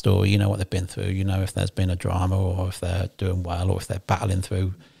more backstory. You know what they've been through. You know if there's been a drama or if they're doing well or if they're battling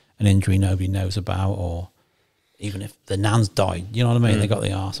through an injury nobody knows about, or even if the nan's died. You know what I mean? They got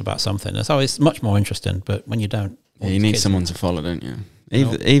the arse about something. So it's much more interesting. But when you don't, yeah, you need someone to follow, don't you?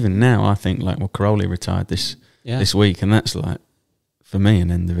 Even now, I think like Crowley retired this week, and that's like for me an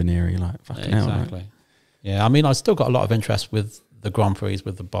end of an era. Like fucking hell, exactly. Right? Yeah, I mean, I've still got a lot of interest with the Grand Prix,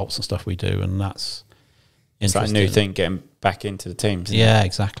 with the bolts and stuff we do, and that's it's like a new thing getting back into the teams. Yeah,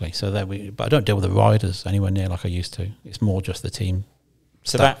 exactly. So but I don't deal with the riders anywhere near like I used to. It's more just the team.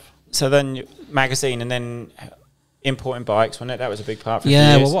 So then magazine and then importing bikes, wasn't it? That was a big part for you.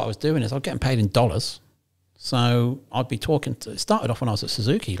 Well, what I was doing is I was getting paid in dollars. So I'd be talking it started off when I was at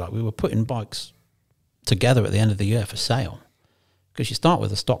Suzuki, like we were putting bikes together at the end of the year for sale. Because you start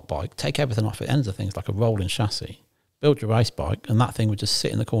with a stock bike, take everything off, it ends of things like a rolling chassis, build your race bike, and that thing would just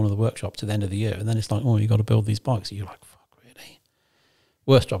sit in the corner of the workshop to the end of the year. And then it's like, oh, you got to build these bikes. And you're like, fuck, really?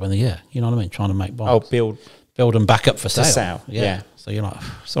 Worst job in the year. You know what I mean? Trying to make bikes. Oh, build them back up for sale. Yeah. So you're like,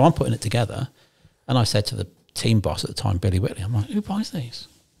 so I'm putting it together. And I said to the team boss at the time, Billy Whitley, I'm like, who buys these?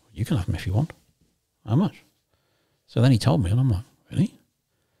 You can have them if you want. How much? So then he told me, and I'm like, really?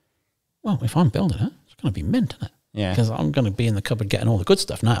 well, if I'm building it, it's going to be mint, isn't it? Yeah. Because I'm going to be in the cupboard getting all the good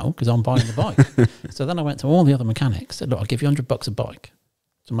stuff now because I'm buying the bike. So then I went to all the other mechanics, said, look, I'll give you $100 a bike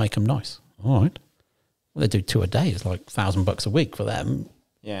to make them nice. All right. Well, they do 2 a day. It's like $1,000 a week for them.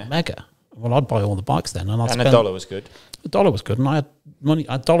 Yeah. Mega. Well, I'd buy all the bikes then. And a dollar was good. The dollar was good. And I had money,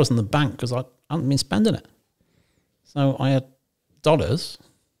 I had dollars in the bank because I hadn't been spending it. So I had dollars.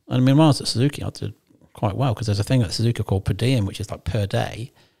 And I mean, when I was at Suzuki, I did quite well because there's a thing at Suzuki called per diem, which is like per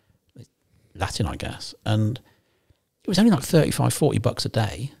day. Latin, I guess. And it was only like $35-40 a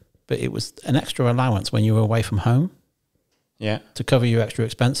day, but it was an extra allowance when you were away from home. Yeah. To cover your extra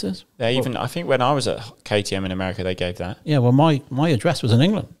expenses. They even, I think when I was at KTM in America, they gave that. Yeah, well, my address was in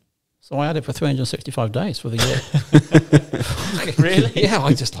England. So I had it for 365 days for the year. Really? Yeah,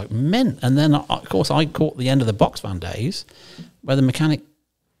 I just like mint. And then, of course, I caught the end of the box van days where the mechanic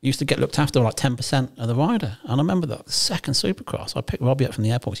used to get looked after like 10% of the rider. And I remember the second Supercross, I picked Robbie up from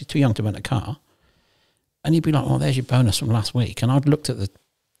the airport. He's too young to rent a car. And he'd be like, well, there's your bonus from last week. And I'd looked at the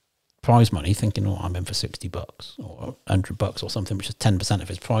prize money thinking, oh, I'm in for $60 or $100 or something, which is 10% of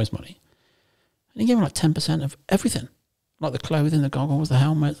his prize money. And he gave me like 10% of everything. Like the clothing, the goggles, the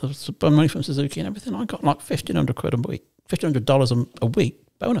helmet, the money from Suzuki and everything. I got like £1,500 a week, $1,500 a week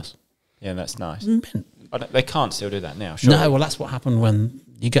bonus. Yeah, that's nice. Mint. They can't still do that now, surely. No, well, that's what happened when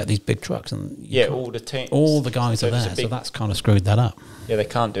you get these big trucks and all the teams, all the guys are there, so that's kind of screwed that up. Yeah, they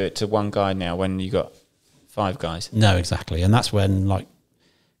can't do it to one guy now when you got 5 guys. No, exactly, and that's when like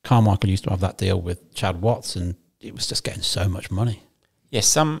Carmichael used to have that deal with Chad Watts, and it was just getting so much money. Yeah,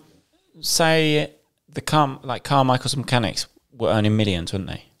 some say the Carmichael's mechanics were earning millions, weren't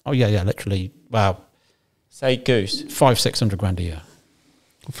they? Oh yeah, literally. Wow. Say Goose, $500-600 grand a year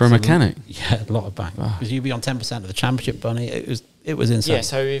for a mechanic. Yeah, a lot of bank because you'd be on 10% of the championship money. It was insane. Yeah,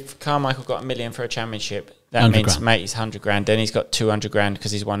 so if Carmichael got $1 million for a championship, that 100 means grand. mate, he's 100 grand. Then he's got 200 grand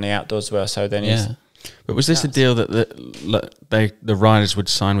because he's won the outdoors as well. So then he's. But was this a deal that the riders would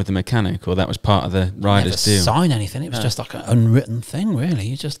sign with the mechanic, or that was part of the riders' deal? Sign anything? It was just like an unwritten thing, really.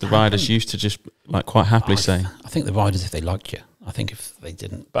 You just the riders used to just like quite happily say. I think the riders, if they liked you, I think if they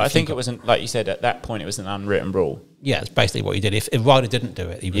didn't, but I think it wasn't like you said at that point. It was an unwritten rule. Yeah, it's basically what you did. If a rider didn't do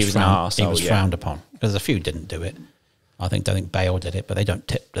it, he was frowned upon. Because a few didn't do it. I don't think Bale did it, but they don't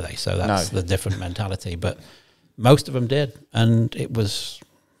tip, do they? So that's the different mentality. But most of them did, and it was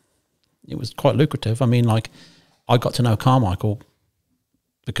quite lucrative. I mean, like, I got to know Carmichael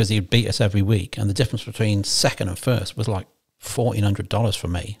because he'd beat us every week, and the difference between second and first was like $1,400 for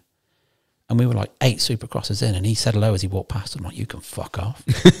me. And we were like 8 Supercrosses in, and he said hello as he walked past. I'm like, you can fuck off.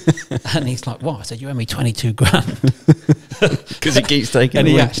 And he's like, what? I said, you owe me 22 grand. Because he keeps taking and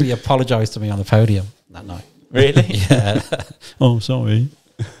away. he actually apologised to me on the podium that night. Really? Yeah. Oh, sorry.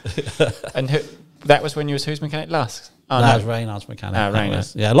 And that was when you was whose mechanic last? Oh, that was Reynard's mechanic. Reynard.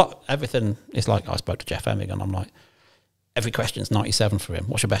 Yeah, everything. It's like I spoke to Jeff Emig, and I'm like, every question's 97 for him.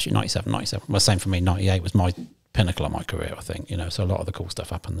 What's your best? 97, 97. Well, same for me. 98 was my pinnacle of my career, I think. So a lot of the cool stuff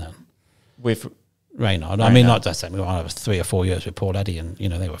happened then. With Reynard. I mean, not just saying, I was 3 or 4 years with Paul Eddy, and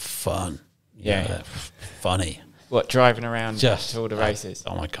they were fun. They're funny. What, driving around just to all the races?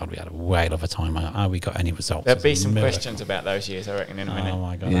 Oh my God, we had a whale of a time. How we got any results? There'll be some questions about those years, I reckon, in a minute. Oh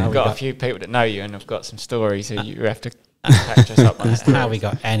my God. We've got a few people that know you, and have got some stories, so you have to catch us up on that. How we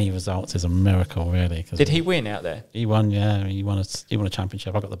got any results is a miracle, really. Did he win out there? He won, yeah. He won a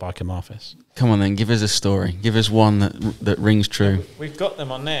championship. I got the bike in my office. Come on then, give us a story. Give us one that rings true. We've got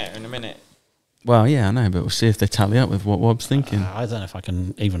them on there in a minute. Well, yeah, I know, but we'll see if they tally up with what Wob's thinking. I don't know if I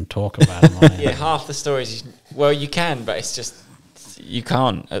can even talk about them. Yeah, half the stories. Well, you can, but it's just you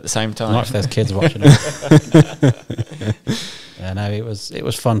can't at the same time. Not if there's kids watching it. Yeah, no, it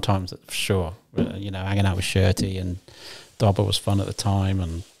was fun times for sure. Hanging out with Shirty and Dobber was fun at the time,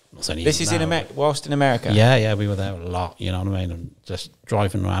 and this is whilst in America. Yeah, we were there a lot. You know what I mean? And just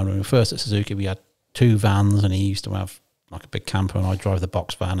driving around. When we were first at Suzuki, we had 2 vans, and he used to have like a big camper, and I drive the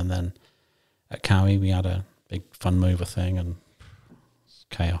box van, and then at Cowie, we had a big fun mover thing, and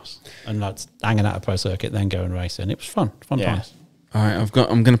chaos. And like hanging out at Pro Circuit, then going racing. It was fun times. All right,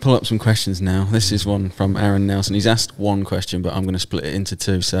 I'm going to pull up some questions now. This is one from Aaron Nelson. He's asked one question, but I'm going to split it into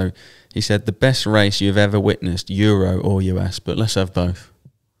 2. So he said, the best race you've ever witnessed, Euro or US, but let's have both.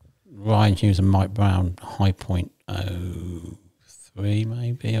 Ryan Hughes and Mike Brown, High Point 03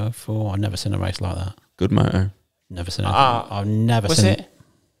 maybe, 04. I've never seen a race like that. Good moto. Never seen it. I've never seen it.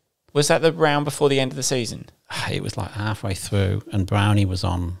 Was that the round before the end of the season? It was like halfway through, and Brownie was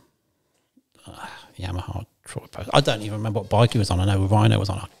on Yamaha Troy Post. I don't even remember what bike he was on. I know Rhino was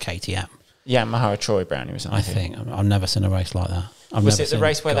on a KTM. Yamaha Troy Brownie was on. I think. I've never seen a race like that. Was it the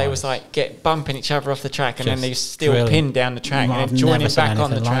race where they was like bumping each other off the track and then they still pinned down the track and then joining back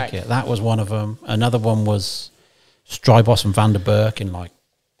on the track? That was one of them. Another one was Strybos and Van der Berg in like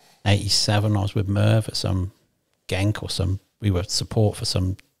 87. I was with Merv at some Genk we were support for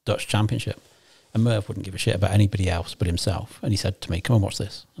some Dutch championship. And Merv wouldn't give a shit about anybody else but himself. And he said to me, come on, watch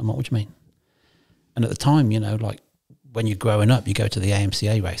this. I'm like, what do you mean? And at the time, you know, like when you're growing up, you go to the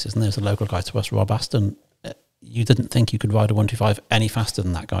AMCA races and there's a local guy to us, Rob Aston. You didn't think you could ride a 125 any faster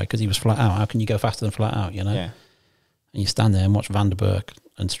than that guy because he was flat out. How can you go faster than flat out, you know? Yeah. And you stand there and watch Van der Berg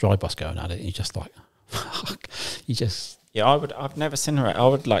and Strybos going at it, and you're just like, fuck. You just... Yeah, I've never seen a race. I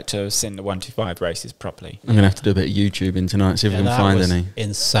would like to have seen the 125 races properly. I'm going to have to do a bit of YouTubing tonight, see if we can find any.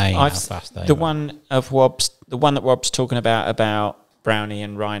 Insane how fast they were. The one that Wob's talking about Brownie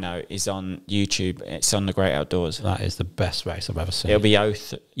and Rhino is on YouTube. It's on the Great Outdoors. That is the best race I've ever seen. It'll be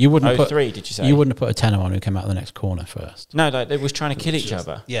 03, did you say? You wouldn't have put a tenner on who came out of the next corner first. No, they was trying to kill each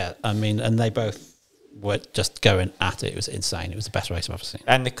other. Yeah, I mean, and they both were just going at it. It was insane. It was the best race I've ever seen.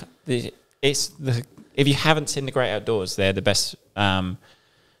 And if you haven't seen the Great Outdoors, they're the best motocross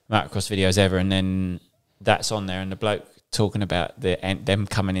videos ever. And then that's on there, and the bloke talking about them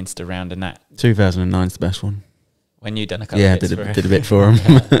coming into the round and that. 2009 is the best one. When you done a couple of bits did a bit for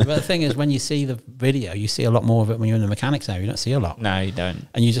him. But the thing is, when you see the video, you see a lot more of it when you're in the mechanics area. You don't see a lot. No, you don't.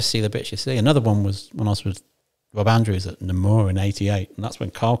 And you just see the bits you see. Another one was when I was with Rob Andrews at Namur in 88, and that's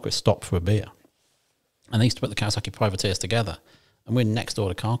when Carlquist stopped for a beer. And they used to put the Kawasaki privateers together. And we're next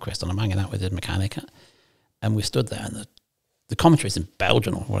door to Carlquist, and I'm hanging out with his mechanic. And we stood there, and the commentary's in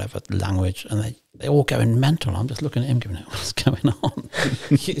Belgian or whatever language, and they're all going mental. I'm just looking at him going, what's going on?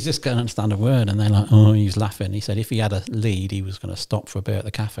 He's just going to understand a word. And they're like, oh, he's laughing. He said if he had a lead, he was going to stop for a beer at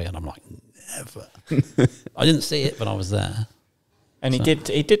the cafe. And I'm like, never. I didn't see it, but I was there. And so,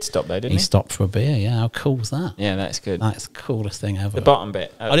 he did stop though, didn't he? He stopped for a beer, yeah. How cool was that? Yeah, that's good. That's the coolest thing ever. The bottom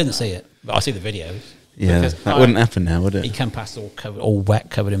bit. I didn't see it, but I see the videos. Yeah, that wouldn't happen now, would it? He came past all wet,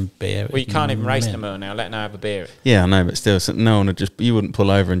 covered in beer. Well, you can't even race no more now. Let no have a beer. Yeah, I know, but still, no one would you wouldn't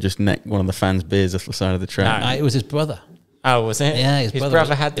pull over and just neck one of the fans' beers off the side of the track. No, it was his brother. Oh, was it? Yeah, his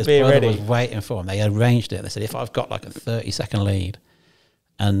brother had the beer ready. His brother was waiting for him. They arranged it. They said, if I've got like a 30-second lead,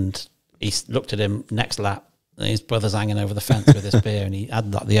 and he looked at him next lap, and his brother's hanging over the fence with his beer, and he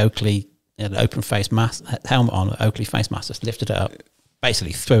had like the Oakley, an open face mask helmet on, Oakley face mask, just lifted it up.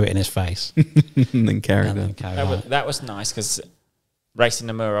 Basically threw it in his face and then carried on. That was nice because racing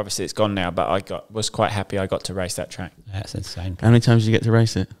the Namur, obviously it's gone now, but I was quite happy I got to race that track. That's insane. How many times did you get to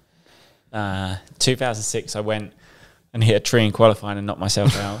race it? 2006 I went and hit a tree in qualifying and knocked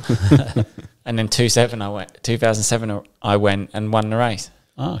myself out. And then 2007 I went and won the race.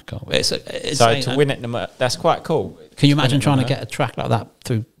 Oh, cool. So to win it, that's quite cool. Can you imagine trying to get a track like that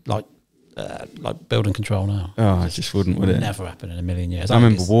through like building control now? Oh, it just wouldn't, would it? Never happen in a million years. I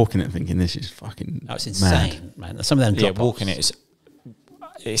remember walking it thinking this is fucking it's insane, man. Some of them walking it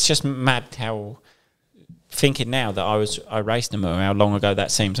it's just mad how thinking now that I raced them, how long ago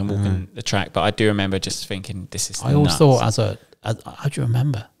that seems, and walking the track, but I do remember just thinking this is I always thought how do you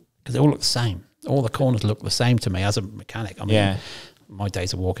remember? Because they all look the same. All the corners look the same to me as a mechanic. I mean, my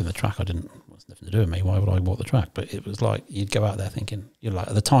days of walking the track, was nothing to do with me. Why would I walk the track? But it was like you'd go out there thinking, you're like,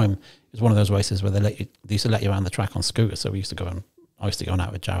 at the time, it was one of those races where they used to let you around the track on scooters. So I used to go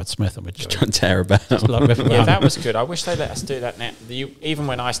out with Jared Smith and we'd just try and tear about. Yeah, that was good. I wish they let us do that now. Even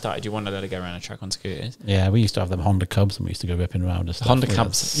when I started, you wanted to let it go around a track on scooters. Yeah, we used to have them Honda Cubs and we used to go ripping around. Honda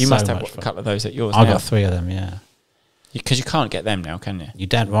Cubs. You must have a couple of those at yours. I got 3 of them. Yeah. Because you can't get them now, can you? You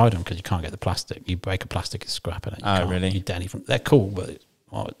don't ride them because you can't get the plastic. You break a plastic, it's scrapping it. Oh, really? You don't even. They're cool, but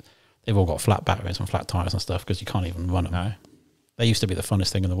they've all got flat batteries and flat tires and stuff because you can't even run them. No. They used to be the funnest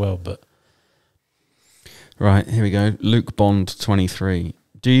thing in the world, but. Right, here we go. Luke Bond 23.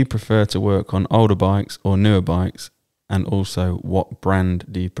 Do you prefer to work on older bikes or newer bikes? And also, what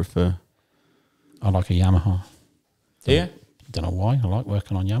brand do you prefer? I like a Yamaha. Do you? Don't know why. I like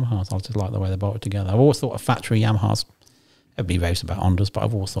working on Yamahas. I just like the way they're bolted together. I've always thought a factory Yamahas. Everybody raves about Hondas, but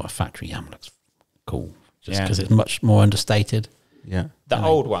I've always thought a factory Yamaha looks cool, just because it's much more understated. Yeah, the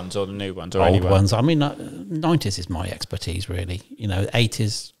old ones or the new ones, or old ones. I mean, 90s is my expertise, really.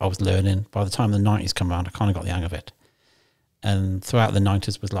 80s I was learning. By the time the 90s come around, I kind of got the hang of it. And throughout the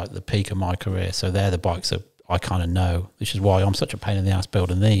 90s was like the peak of my career. So they're the bikes that I kind of know, which is why I'm such a pain in the ass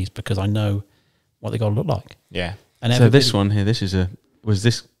building these, because I know what they got to look like. Yeah. And so this one here, was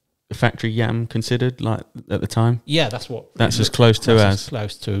this a factory Yam considered like at the time? Yeah, that's as close to as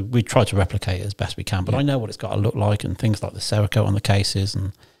close to. We try to replicate it as best we can, but I know what it's got to look like and things like the Cerakote on the cases,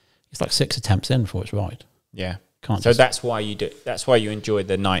 and it's like 6 attempts in before it's right. Yeah. Can't. So that's why you do. That's why you enjoy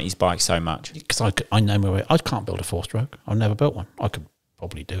the 90s bike so much. Because I know I can't build a 4-stroke. I've never built one. I could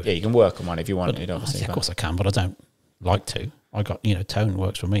probably do it. Yeah, you can work on one if you wanted, But, obviously. yeah, of course I can, but I don't like to. I got, Tone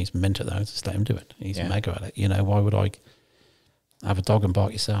works for me. He's mint at those. Just let him do it. He's mega at it. Why would I have a dog and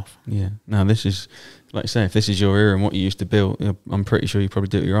bike yourself? Yeah. Now, this is, like I say, if this is your era and what you used to build, I'm pretty sure you probably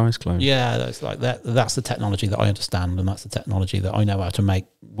do it with your eyes closed. Yeah, that's like that. That's the technology that I understand, and that's the technology that I know how to make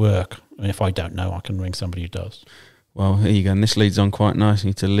work. And if I don't know, I can ring somebody who does. Well, here you go. And this leads on quite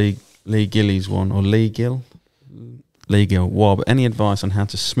nicely to Lee Gilly's one, or Lee Gill? Lee Gill. Wob, any advice on how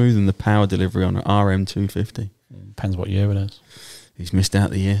to smoothen the power delivery on an RM250? Depends what year it is. He's missed out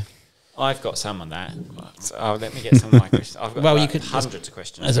the year. I've got some on that. So let me get some of my questions. I've got you could hundreds of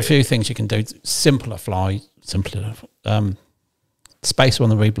questions. There's a few things you can do. Simpler. Spacer on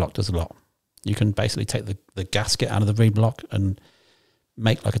the reblock does a lot. You can basically take the gasket out of the reblock and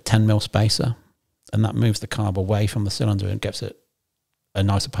make like a 10mm spacer, and that moves the carb away from the cylinder and gives it a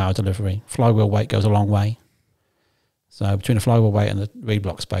nicer power delivery. Flywheel weight goes a long way. So between a flywheel weight and the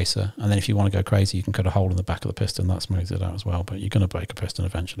reblock spacer, and then if you want to go crazy, you can cut a hole in the back of the piston. That smooths it out as well. But you're going to break a piston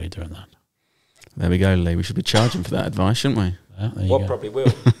eventually doing that. There we go, Lee. We should be charging for that advice, shouldn't we? Yeah, there you Wob go. probably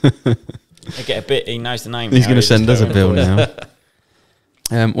will. I get a bit. He knows the name. He's now, going to send us a just bill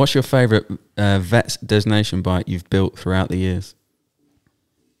now. What's your favourite vet's destination bike you've built throughout the years?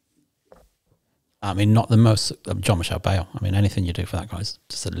 I mean, not the most. John Michelle Bale. I mean, anything you do for that guy is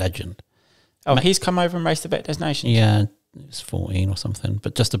just a legend. Oh, he's come over and raced the vet destination. Yeah, it was 14 or something.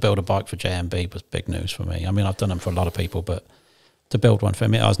 But just to build a bike for JMB was big news for me. I mean, I've done them for a lot of people, but to build one for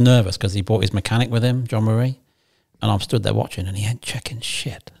me, I was nervous because he brought his mechanic with him, John Marie, and I'm stood there watching, and he ain't checking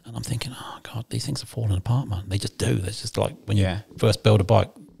shit. And I'm thinking, oh God, these things are falling apart, man. They just do. There's just like when you first build a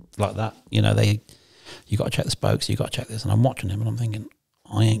bike like that, you got to check the spokes, you got to check this, and I'm watching him, and I'm thinking,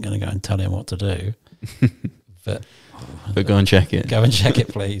 I ain't going to go and tell him what to do, but go and check it. Go and check it,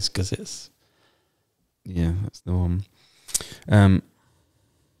 please, because it's. Yeah, that's the one.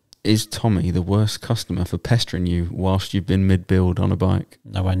 Is Tommy the worst customer for pestering you whilst you've been mid-build on a bike?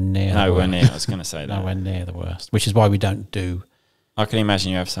 Nowhere near. Nowhere near. I was going to say that. Nowhere near the worst, which is why we don't do. I can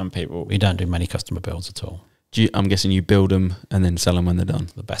imagine you have some people. We don't do many customer builds at all. I'm guessing you build them and then sell them when they're done.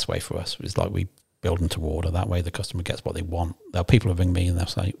 The best way for us is like we build them to order. That way the customer gets what they want. There are people who ring me and they'll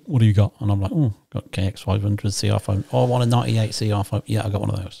say, what do you got? And I'm like, got KX500 CR5. Oh, I want a 98 CR5. Yeah, I got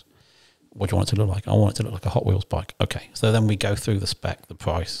one of those. What do you want it to look like? I want it to look like a Hot Wheels bike. Okay. So then we go through the spec, the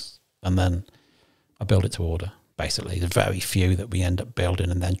price, and then I build it to order. Basically, there's very few that we end up building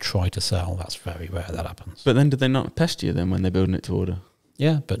and then try to sell. That's very rare that happens. But then do they not pest you then when they're building it to order?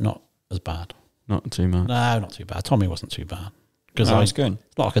 Yeah, but not as bad. Not too much? No, not too bad. Tommy wasn't too bad. Because I was good.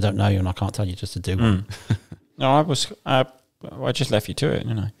 It's not like I don't know you and I can't tell you just to do one. No, I was. I just left you to it,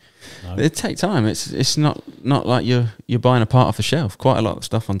 didn't I? No. It takes time. It's not like you're buying a part off the shelf. Quite a lot of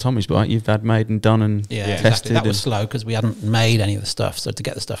stuff on Tommy's bike you've had made and done and tested. Exactly. That was slow because we hadn't made any of the stuff. So to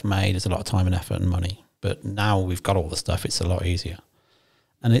get the stuff made is a lot of time and effort and money. But now we've got all the stuff. It's a lot easier.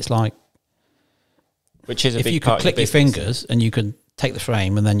 And it's like, which is a if big you could part click of your business. fingers and you can take the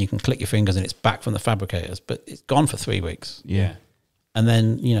frame and then you can click your fingers and it's back from the fabricators, but it's gone for 3 weeks. Yeah. And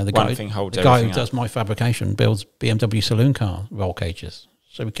then, the One guy, thing holds the guy who everything does my fabrication builds BMW saloon car roll cages.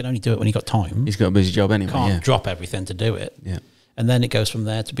 So we can only do it when he got time. He's got a busy job anyway. Can't drop everything to do it. Yeah. And then it goes from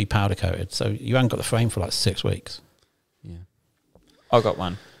there to be powder coated. So you haven't got the frame for like 6 weeks. Yeah. I got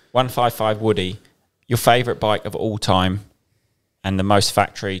one. 155 Woody. Your favourite bike of all time and the most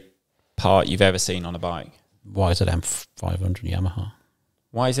factory part you've ever seen on a bike? YZ M500 Yamaha.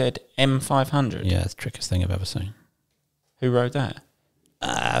 YZ M500? Yeah, it's the trickiest thing I've ever seen. Who rode that?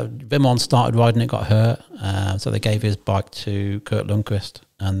 Vimon started riding it, got hurt. So they gave his bike to Kurt Lundqvist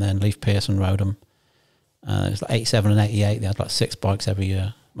and then Leif Pearson rode them. It was like 87 and 88. They had like 6 bikes every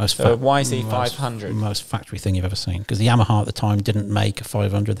year. YZ 500. Most factory thing you've ever seen. Because the Yamaha at the time didn't make a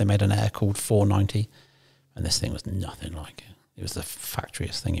 500. They made an air-cooled 490. And this thing was nothing like it. It was the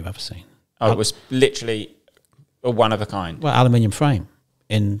factoriest thing you've ever seen. Oh, it was literally a one of a kind. Well, aluminium frame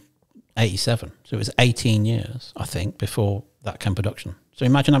in 87. So it was 18 years, I think, before that came production. So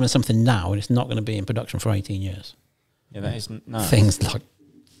imagine having something now and it's not going to be in production for 18 years. Yeah, that is nuts. Things like the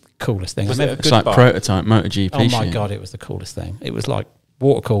coolest thing. Was I've it a ever. good It's like bike? prototype MotoGP Oh my shit. God, it was the coolest thing. It was like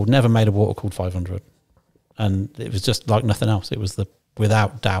water-cooled, never made a water-cooled 500. And it was just like nothing else. It was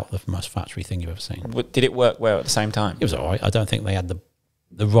without doubt, the most factory thing you've ever seen. Did it work well at the same time? It was all right. I don't think they had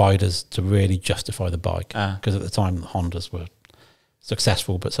the riders to really justify the bike. Because at the time, the Hondas were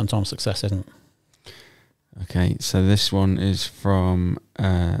successful, but sometimes success isn't. Okay, so this one is from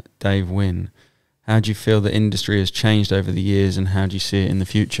Dave Wynn. How do you feel the industry has changed over the years and how do you see it in the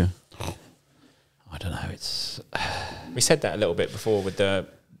future? I don't know. It's We said that a little bit before with the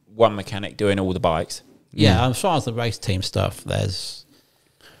one mechanic doing all the bikes. yeah. As far as the race team stuff,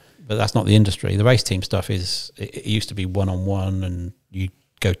 but that's not the industry. The race team stuff it used to be one-on-one, and you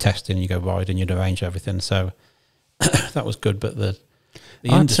go testing, you go riding, you'd arrange everything. So that was good. But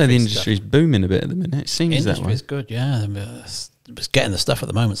I'd say the industry's booming a bit at the minute. It seems that way. Industry is good, yeah. But getting the stuff at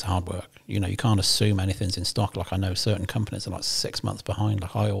the moment's hard work. You know, you can't assume anything's in stock. Like I know certain companies are like 6 months behind.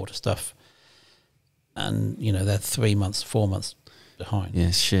 Like I order stuff, and you know they're 3 months, 4 months behind.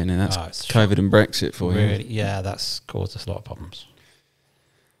 Yeah, shit. And that's it's COVID and Brexit for really, you. yeah, that's caused us a lot of problems.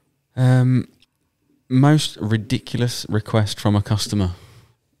 Most ridiculous request from a customer.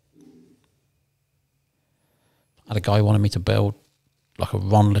 I had a guy wanted me to build like a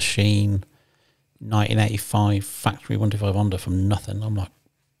Ron Lachine 1985 factory 125 Honda from nothing. I'm like,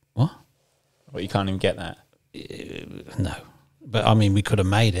 what? Well, you can't even get that. No. But I mean, we could have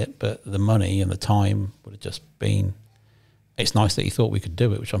made it, but the money and the time would have just been. It's nice that he thought we could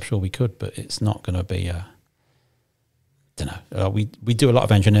do it, which I'm sure we could, but it's not going to be. Don't know. We do a lot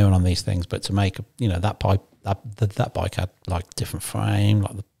of engineering on these things, but to make that pipe, that bike had like different frame,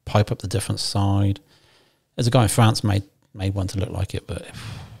 like the pipe up the different side. There's a guy in France made one to look like it, but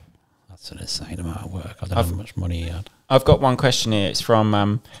that's an insane amount of work. I don't know how much money he had. I've got one question here. It's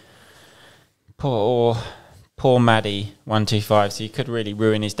from poor Maddie 125. So you could really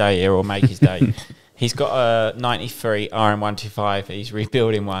ruin his day here or make his day. He's got a 93 RM125. He's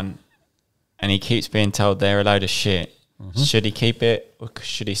rebuilding one, and he keeps being told they're a load of shit. Mm-hmm. Should he keep it or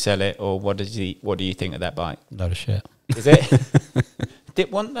should he sell it, or what do you think of that bike? Load of shit. Is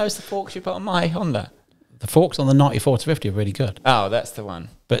it? Weren't those the forks you put on my Honda? The forks on the 94 to 50 are really good. Oh, that's the one.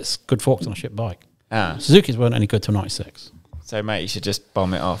 But it's good forks on a shit bike. Ah. Suzuki's weren't any good till 96. So, mate, you should just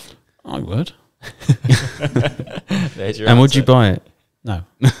bomb it off. I would. There's your and answer. would you buy it? No.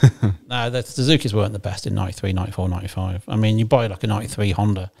 No, the Suzuki's weren't the best in 93, 94, 95. I mean, you buy like a 93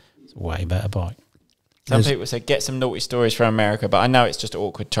 Honda, it's a way better bike. Some people say get some naughty stories from America, but I know it's just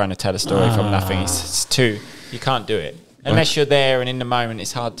awkward trying to tell a story from nothing. It's too, you can't do it. Unless you're there and in the moment,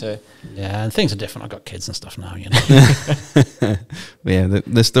 it's hard to... Yeah, and things are different. I've got kids and stuff now, you know. Yeah,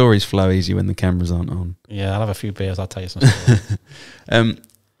 the stories flow easy when the cameras aren't on. Yeah, I'll have a few beers, I'll tell you some stories.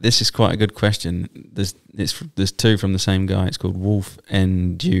 This is quite a good question. There's two from the same guy. It's called Wolf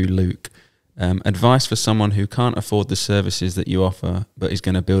and You Luke. Advice for someone who can't afford the services that you offer, but is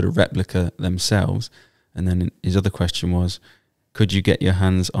going to build a replica themselves. And then his other question was, could you get your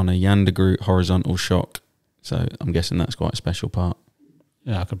hands on a Yandergroot horizontal shock? So I'm guessing that's quite a special part.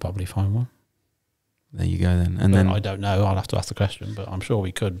 Yeah, I could probably find one. There you go then. And but then I don't know. I'll have to ask the question, but I'm sure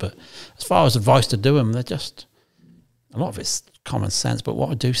we could. But as far as advice to do them, they're just... A lot of it's common sense, but what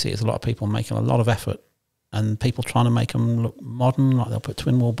I do see is a lot of people making a lot of effort and people trying to make them look modern, like they'll put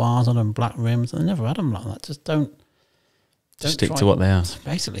twin wheel bars on them, black rims, and they never had them like that. Just don't stick to what they are.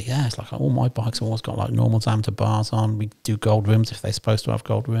 Basically, yeah. It's like all my bikes have always got like normal diameter bars on. We do gold rims if they're supposed to have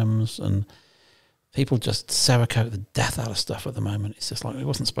gold rims, and people just Cerakote the death out of stuff at the moment. It's just like, it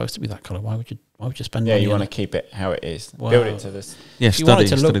wasn't supposed to be that colour. Why would you spend money? Yeah, you want to keep it how it is. Well, build it to this. Yeah, if you want it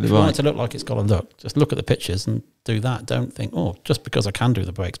to look like it's got to look, just look at the pictures and do that. Don't think, just because I can do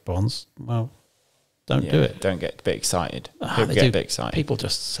the brakes bonds, well, don't do it. Don't get a bit excited. People get a bit excited. People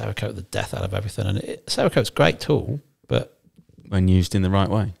just Cerakote the death out of everything. And Cerakote's a great tool, but... when used in the right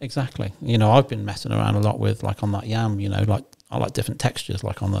way. Exactly. You know, I've been messing around a lot with, like on that Yam, you know, like I like different textures.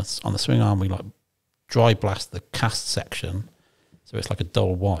 Like on the swing arm, we like dry blast the cast section, so it's like a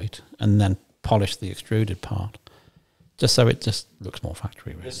dull white, and then polish the extruded part, just so it just looks more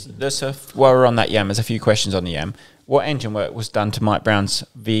factory ready. While we're on that Yam, there's a few questions on the Yam. What engine work was done to Mike Brown's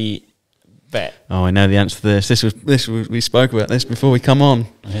V-Vet? Oh, I know the answer to this. This was we spoke about this before we come on.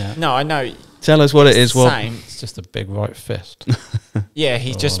 Yeah. No, I know. Tell us what it is. Well, it's just a big right fist. Yeah,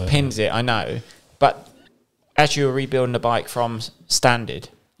 he just pins it. I know, but as you were rebuilding the bike from standard,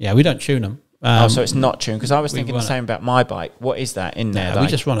 yeah, we don't tune them. So it's not tuned, because I was thinking the same about my bike. What is that in there? We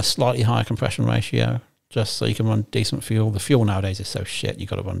just run a slightly higher compression ratio, just so you can run decent fuel. The fuel nowadays is so shit. You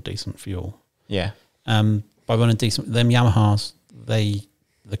got to run decent fuel. Yeah. By running decent, them Yamahas, the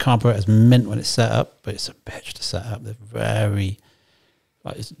carburetor's mint when it's set up, but it's a bitch to set up. They're very...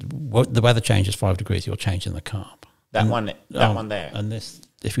 Like the weather changes 5 degrees, you're changing the carb. That one there. And this,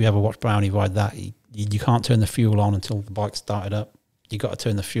 if you ever watch Brownie ride that, you can't turn the fuel on until the bike's started up. You got to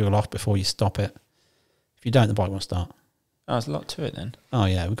turn the fuel off before you stop it. If you don't, the bike won't start. Oh, there's a lot to it then. Oh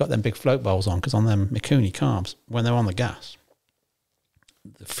yeah, we've got them big float bowls on, because on them Mikuni carbs, when they're on the gas,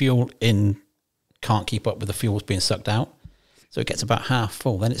 the fuel in can't keep up with the fuel being sucked out, so it gets about half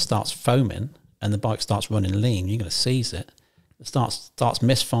full. Then it starts foaming, and the bike starts running lean. You're going to seize it. It starts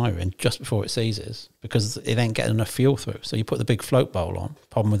misfiring just before it seizes because it ain't getting enough fuel through. So you put the big float bowl on.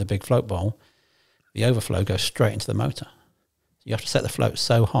 Problem with the big float bowl, the overflow goes straight into the motor. You have to set the float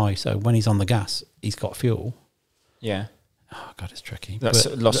so high so when he's on the gas, he's got fuel. Yeah. Oh God, it's tricky. That's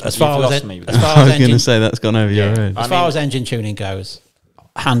lost as far lost as me. as far I as was going engine, to say that's gone over your head. as far as engine tuning goes,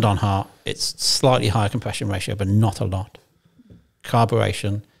 hand on heart, it's slightly higher compression ratio, but not a lot.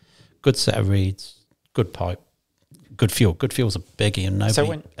 Carburation, good set of reeds, good pipe, good fuel. Good fuel's a biggie, and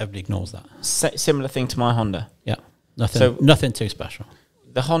everybody ignores that. Similar thing to my Honda. Yeah, nothing too special.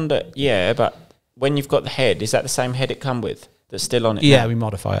 The Honda, yeah, but when you've got the head, is that the same head it come with that's still on it? Yeah, now? we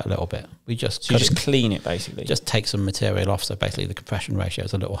modify it a little bit. We just clean it basically. Just take some material off, so basically the compression ratio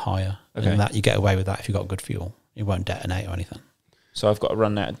is a little higher. Okay. And that you get away with that if you've got good fuel. It won't detonate or anything. So I've got to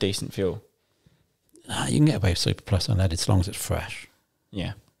run that at decent fuel. You can get away with Super Plus unleaded as long as it's fresh.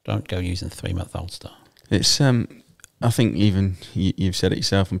 Yeah. Don't go using 3-month-old stuff. It's I think even you've said it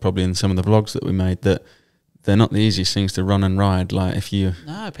yourself, and probably in some of the vlogs that we made, that they're not the easiest things to run and ride. Like if you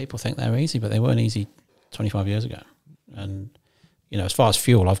people think they're easy, but they weren't easy 25 years ago. And as far as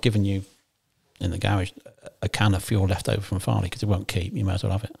fuel, I've given you in the garage a can of fuel left over from Farley because it won't keep. You may as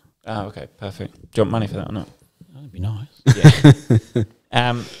well have it. Oh, okay, perfect. Do you want money for that or not? That'd be nice.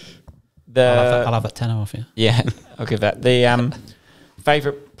 Yeah. I'll have that tenner off you. Yeah, I'll give that. The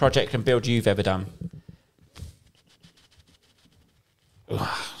favourite project and build you've ever done? Don't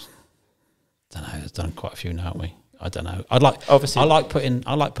know. There's done quite a few now, haven't we? I don't know. I like putting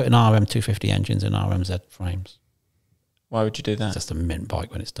RM250 engines in RMZ frames. Why would you do that? It's just a mint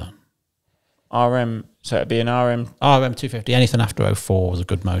bike when it's done. So it'd be an RM250. Anything after 04 was a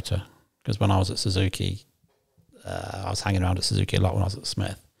good motor because when I was at Suzuki, I was hanging around at Suzuki a lot when I was at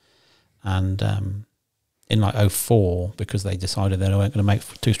Smith, and in like 04, because they decided they weren't going to make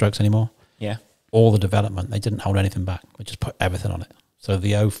 2-strokes anymore. Yeah. All the development, they didn't hold anything back. They just put everything on it. So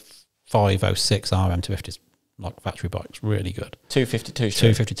the 05, 06 RM250 is like factory bikes, really good. 252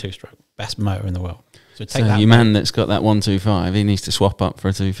 stroke, best motor in the world. So your man that's got that 125, he needs to swap up for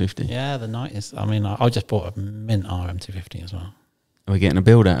a 250. Yeah, the 90'S. I mean, I just bought a mint RM250 as well. Are we getting a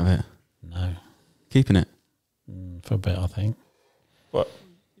build out of it? No. Keeping it? For a bit, I think. Well,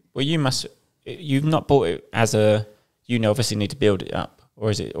 you've not bought it as a, obviously need to build it up, or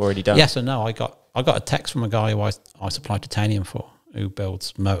is it already done? Yes and no. I got a text from a guy who I supply titanium for, who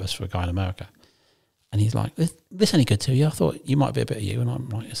builds motors for a guy in America. And he's like, this any good to you? I thought you might be a bit of you. And I'm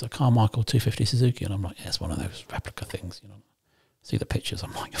like, it's a Carmichael 250 Suzuki. And I'm like, yeah, it's one of those replica things, See the pictures.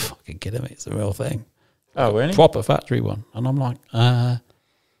 I'm like, you're fucking kidding me. It's the real thing. Oh, really? Proper factory one. And I'm like,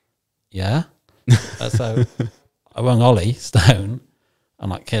 yeah. So I rang Ollie Stone. I'm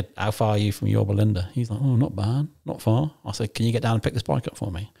like, kid, how far are you from Yorba Linda? He's like, oh, not bad, not far. I said, can you get down and pick this bike up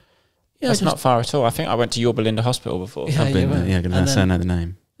for me? Yeah, it's not far at all. I think I went to Yorba Linda Hospital before. Yeah, I've been there. Yeah, going to say the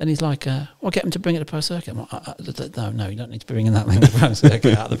name. Then he's like, well, get him to bring it to Pro Circuit. I'm like, no, you don't need to be bringing that thing to Pro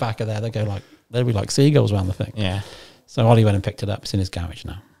Circuit. Out the back of there, they'll be like seagulls around the thing. Yeah. So Ollie went and picked it up. It's in his garage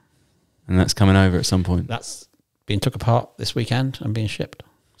now. And that's coming over at some point. That's being took apart this weekend and being shipped.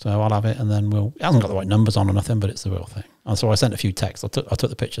 So I'll have it, and then it hasn't got the right numbers on or nothing, but it's the real thing. And so I sent a few texts. I took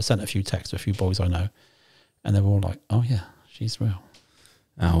the picture, sent a few texts to a few boys I know, and they were all like, oh yeah, she's real.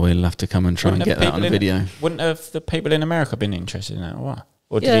 Oh, we'll have to come and try and get that on a video. Wouldn't have the people in America been interested in that, or what?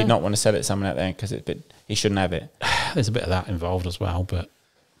 Or did he not want to sell it to someone out there because he shouldn't have it? There's a bit of that involved as well, but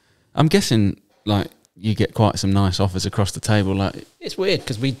I'm guessing like you get quite some nice offers across the table. Like it's weird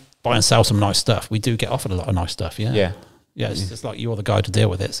because we buy and sell some nice stuff. We do get offered a lot of nice stuff. Yeah. It's just like you're the guy to deal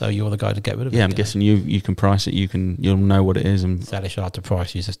with it, so you're the guy to get rid of it. Yeah, I'm guessing you can price it. You'll know what it is, and sellish hard to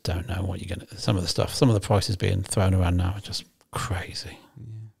price. You just don't know what you're gonna. Some of the prices being thrown around now are just crazy.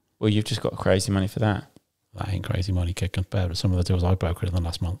 Yeah. Well, you've just got crazy money for that. That ain't crazy money, kid, compared with some of the deals I brokered in the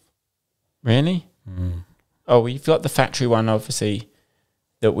last month. Really? Oh, well, you've got the factory one, obviously,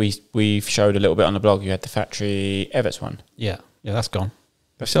 that we've showed a little bit on the blog. You had the factory Everts one. Yeah, that's gone.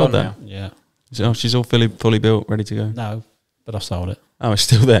 I've sold that. Now. Yeah. So she's all fully built, ready to go. No, but I've sold it. Oh, it's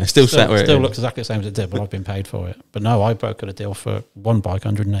still there, still sat where it is. Still looks exactly the same as it did, but I've been paid for it. But no, I brokered a deal for one bike,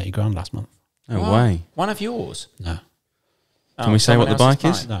 180 grand last month. No way. One of yours? No. Can we say what the bike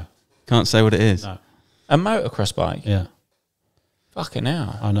is? No. Can't say what it is. No. A motocross bike? Yeah. Fucking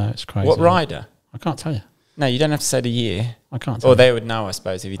hell. I know, it's crazy. What rider? I can't tell you. No, you don't have to say the year. I can't tell you. Or they would know, I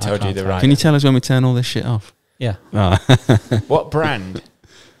suppose, if you told you the rider. Can you tell us when we turn all this shit off? Yeah. Oh. What brand?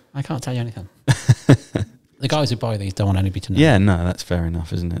 I can't tell you anything. The guys who buy these don't want anybody to know. Yeah, no, that's fair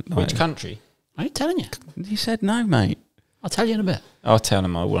enough, isn't it? Which country? I ain't telling you. You said no, mate. I'll tell you in a bit. I'll tell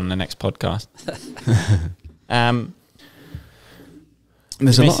them all on the next podcast.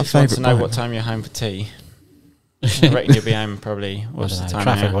 There's a lot of favourite. To know what time you're home for tea. I reckon you'll be home probably. What's the time?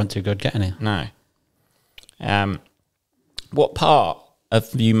 Traffic now? wasn't too good getting here. No. What part have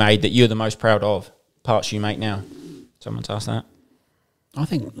you made that you're the most proud of? Parts you make now? Someone's asked that. I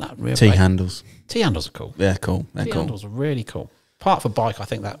think that rear T brake- handles. T handles are cool. They're cool. They're T cool. handles are really cool. Part of a bike, I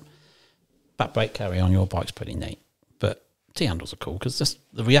think that brake carry on your bike's pretty neat. But T handles are cool because just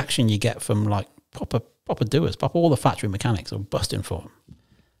the reaction you get from like proper doers, all the factory mechanics are busting for them.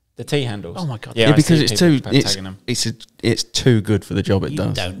 The T handles. Oh my God. Yeah, I because see it's people too tagging them. it's too good for the job it You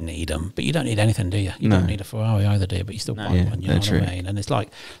does. don't need them, but you don't need anything, do you? You No. don't need a Ferrari either, do you? But you still buy Yeah, one, you they're know true. what I mean? And it's like,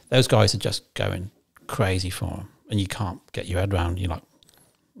 those guys are just going crazy for them, and you can't get your head around. You're like,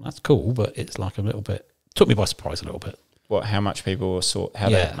 that's cool, but it's like a little bit, took me by surprise a little bit. What? How much people will sort? How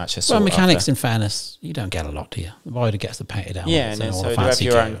they match their sort? Well, mechanics, after. in fairness, you don't get a lot, do you? The rider gets the painted out. Yeah, and then so you have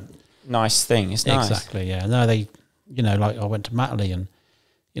your own nice thing. It's nice. Exactly, yeah. No, they, you know, like I went to Malecon and,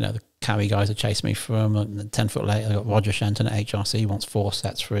 you know, the carry guys had chased me from, and then 10 foot later, I got Roger Shenton at HRC, wants 4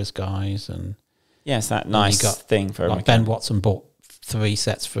 sets for his guys. And yeah, it's that nice thing for a like mechanic. Ben Watson bought 3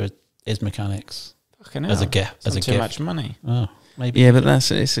 sets for his mechanics Fucking as a hell. gift. As a Too gift. much money. Oh, maybe. Yeah, but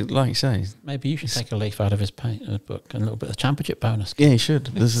it's like you say. Maybe you should take a leaf out of his book and a little bit of championship bonus. Yeah, you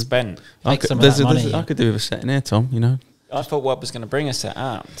should. It's spent. I Take could, some of there's that a, there's money. a, I could do with a set in here, Tom. You know, I thought Wob was going to bring a set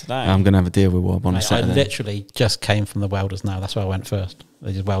up today. I'm going to have a deal with Wob on a Mate, I Saturday. literally just came from the welders now. That's where I went first.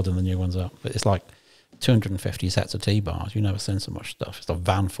 They just welding the new ones up. But it's like 250 sets of T-bars. You've never seen so much stuff. It's a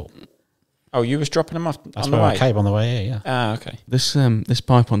van full. Oh, you was dropping them off That's on the where way? I came on the way here, yeah. Ah, okay. This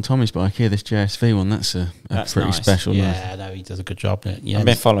pipe on Tommy's bike here, this JSV one, that's That's pretty nice. special. Yeah, no, he does a good job. Yeah, I've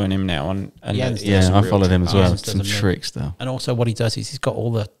been following him now. And Jens he does Yeah, a I real followed him as well. Jens does Some a real- tricks though. and also what he does is he's got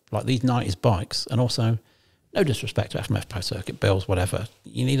all the, like these 90s bikes, and also, no disrespect to FMF Pro Circuit bills, whatever.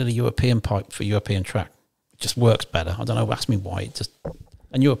 You needed a European pipe for European track. It just works better. I don't know, ask me why. It just,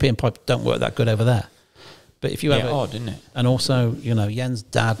 and European pipe don't work that good over there. But if you Yeah, have it, odd, isn't it? and also, you know, Jens'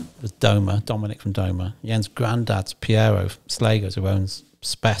 dad was Doma, Dominic from Doma. Jens' granddad's Piero Slagers, who owns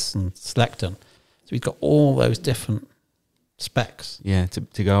Spess and Selecton. So he's got all those different specs Yeah,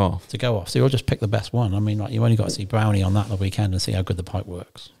 to go off. to go off. So you'll just pick the best one. I mean, like, you only got to see Brownie on that the weekend and see how good the pipe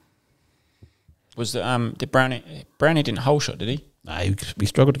works. Was the did Brownie didn't whole shot, did he? No, we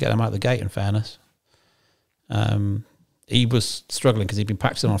struggled to get him out of the gate, in fairness. He was struggling because he'd been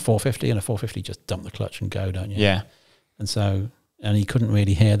practicing on a 450, and a 450 just dump the clutch and go, don't you? Yeah. And so, and he couldn't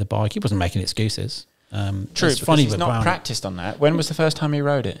really hear the bike. He wasn't making excuses. True, it's because funny he's with not Brownie. practiced on that. When was the first time he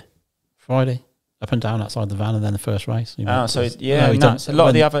rode it? Friday, up and down outside the van, and then the first race. He Oh, went- so No, yeah, he no, don't- a lot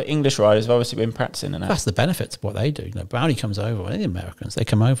of the when- other English riders have obviously been practicing and that. That's the benefits of what they do. You know, Brownie comes over, and the Americans, they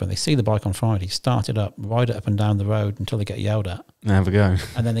come over and they see the bike on Friday, start it up, ride it up and down the road until they get yelled at, Have a go.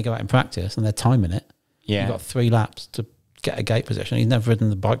 and then they go out in practice and they're timing it. Yeah. You've got 3 laps to get a gate position. He's never ridden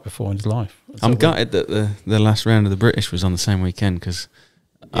the bike before in his life. So I'm gutted that the last round of the British was on the same weekend because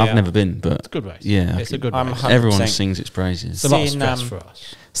Yeah. I've never been, It's a but good race. yeah, It's a good I'm race. 100% everyone sings its praises. It's a lot of Seeing, stress for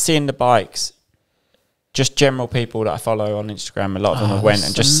us. Seeing the bikes, just general people that I follow on Instagram, a lot of them have went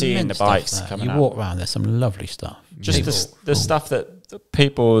and just seeing the bikes coming You up. walk around, there's some lovely stuff. Just People- the stuff that the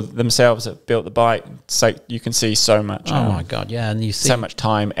people themselves that built the bike, so you can see so much. Oh my God, yeah. And you see so much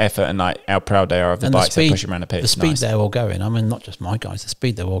time, effort, and like how proud they are of the and bikes they push around the pit. The It's speed nice. they're all going. I mean, not just my guys. The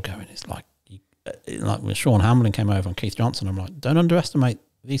speed they're all going is like when Sean Hamlin came over and Keith Johnson. I'm like, don't underestimate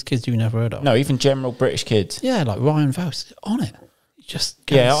these kids you never heard of. No, even general British kids. Yeah, like Ryan Vos on it. Just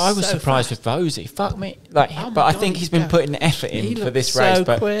Yeah, goes I was so surprised fast. with Vosey. Fuck me, like, Oh my but I God, think he's been go- putting the effort He in for looked this so race.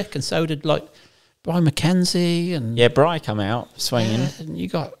 But quick, and so did like Brian McKenzie and yeah, Bry come out swinging. yeah, and you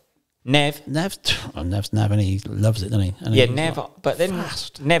got Nev, Nev's Nev, and he loves it, doesn't he? And yeah, he's Nev. like But then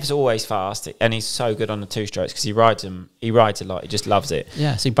fast. Nev's always fast, and he's so good on the 2-strokes because he rides them. He rides a lot. He just loves it.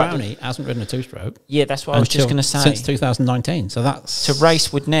 Yeah, see, Brownie hasn't ridden a 2-stroke. Yeah, that's what I was just going to say. Since 2019, so that's To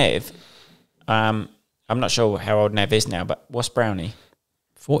race with Nev, I'm not sure how old Nev is now, but what's Brownie?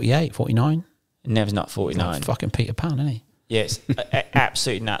 48, 49. Nev's not He's 49. like fucking Peter Pan, isn't he? Yes,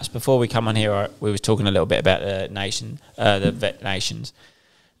 absolutely nuts. Before we come on here, we was talking a little bit about the vet nations,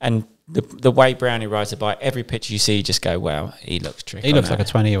 and the way Brownie rides the bike. Every picture you see, you just go, "Wow, he looks tricky." He looks like a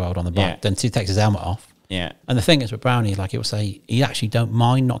 20-year-old on the bike. Yeah. Then he takes his helmet off. Yeah, And the thing is with Brownie, like he'll say, he actually don't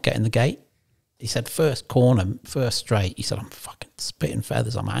mind not getting the gate. He said first corner, first straight, he said, I'm fucking spitting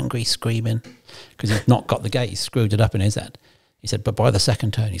feathers. I'm angry, screaming because he's not got the gate. He's screwed it up in his head. He said, but by the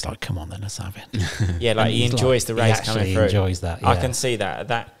second turn, he's like, come on then, let's have it. yeah, like And he he's enjoys like- the he race coming actually through. enjoys that, I yeah. can see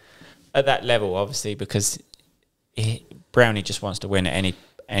that at that level, obviously, because Brownie just wants to win at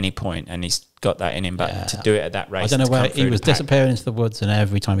any point, and he's got that in him. But Yeah. to do it at that race, I don't know to where come through he was the pack- disappearing into the woods, and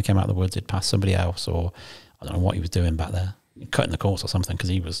every time he came out of the woods, he'd pass somebody else, or I don't know what he was doing back there. cutting the course or something because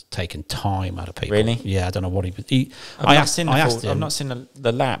he was taking time out of people. Really? Yeah, I don't know what he was. I've not seen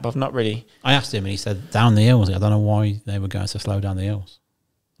the lap. I've not really. I asked him, and he said down the hills. I don't know why they were going so slow down the hills.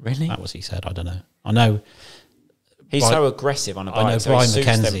 Really? That was he said. I don't know. I know. He's so aggressive on a bike. I know so Brian he suits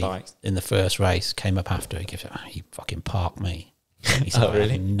them McKenzie bikes. in the first race came up after. He fucking parked me. He said, Oh, really?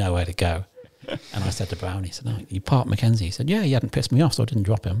 I had nowhere to go. And I said to Brown, he said, "No, you parked Mackenzie." He said, "Yeah, he hadn't pissed me off, so I didn't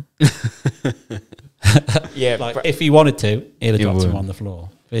drop him." Yeah, like if he wanted to, he'd have dropped him would. on the floor.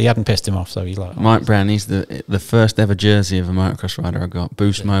 But he hadn't pissed him off, so he's like, Mike Brown, he's the first ever jersey of a motocross rider I got.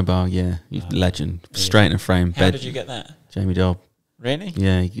 Boost Mobile, yeah, he's a legend. Straight in a frame. How did you get that? Jamie Dobb. Really?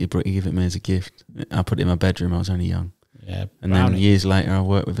 Yeah, he gave it me as a gift. I put it in my bedroom. I was only young. Yeah, And then years later, I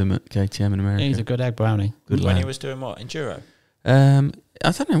worked with him at KTM in America. Yeah, he's a good egg brownie. Good When lad. he was doing what? Enduro? I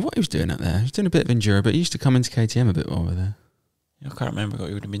don't know what he was doing out there. He was doing a bit of enduro, but he used to come into KTM a bit while we were there. I can't remember what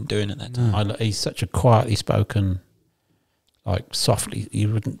he would have been doing at that time. No. He's such a quietly spoken, like softly.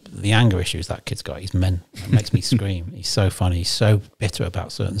 You wouldn't. The anger issues that kid's got. He's men. It makes me scream. He's so funny. He's so bitter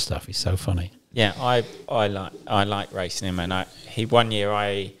about certain stuff. He's so funny. Yeah, I like racing him, and in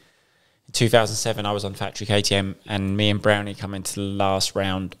 2007 I was on factory KTM, and me and Brownie come into the last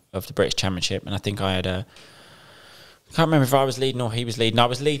round of the British Championship, and I think I can't remember if I was leading or he was leading. I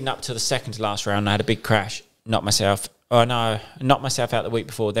was leading up to the second to last round. I had a big crash, knocked myself out the week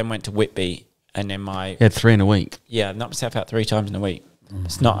before, then went to Whitby, and then He had 3 in a week. knocked myself out 3 times in a week.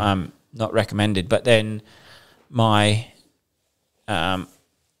 It's not recommended. But then my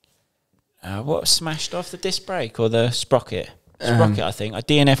what smashed off the disc brake or the sprocket? Sprocket, I think. A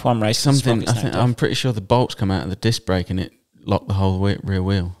DNF one race. Something. I'm pretty sure the bolts come out of the disc brake and it locked the whole rear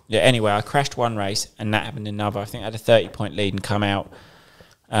wheel. Yeah. Anyway, I crashed one race, and that happened in another. I think I had a 30-point lead and come out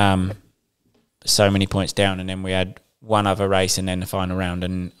so many points down, and then we had one other race and then the final round,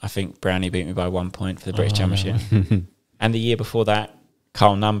 and I think Brownie beat me by 1 point for the British Championship. And the year before that,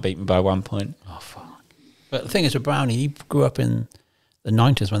 Carl Nunn beat me by 1 point. Oh fuck! But the thing is, with Brownie, he grew up in the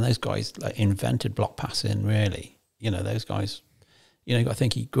 90s when those guys like invented block passing. Really, those guys. I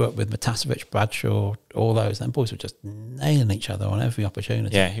think he grew up with Matasevich, Bradshaw, all those. Them boys were just nailing each other on every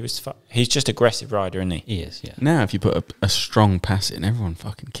opportunity. Yeah, he's just aggressive rider, isn't he? He is. Yeah. Now, if you put a strong pass in, everyone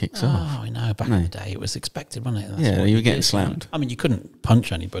fucking kicks off. Oh, I know. Back in the day, it was expected, wasn't it? That's Yeah, what you were getting did, slammed. I mean, you couldn't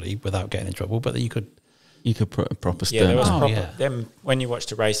punch anybody without getting in trouble, but you could. You could put a proper Yeah, stern. there was down. proper. yeah. Them when you watch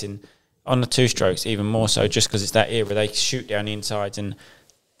the racing on the 2-strokes, even more so, just because it's that era, they shoot down the insides and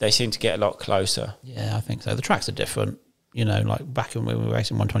they seem to get a lot closer. Yeah, I think so. The tracks are different. Like back when we were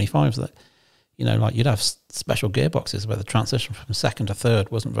racing 125s, that like you'd have special gearboxes where the transition from second to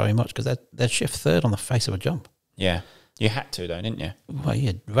third wasn't very much because they'd shift third on the face of a jump. Yeah, you had to though, didn't you? Well,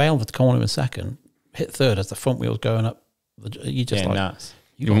 you'd rail the corner in second, hit third as the front wheel's going up. You just nuts.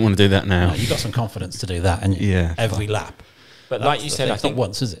 You wouldn't want to do that now. You got some confidence to do that, and Yeah. every lap. But That's like you the said, thing. I It's not think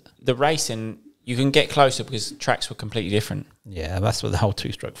once, is it? the racing you can get closer because tracks were completely different. Yeah, that's what the whole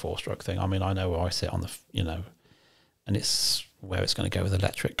 2-stroke, 4-stroke thing. I mean, I know where I sit on the, and it's where it's going to go with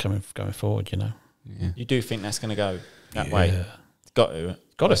electric going forward. Yeah. You do think that's going to go that way? It's got to.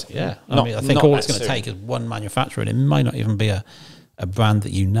 Got it. Yeah. Not- I think not all that it's going to soon. take is one manufacturer, and it might not even be a brand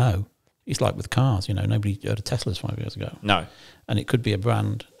that you know. It's like with cars. Nobody heard of Teslas 5 years ago, No. and it could be a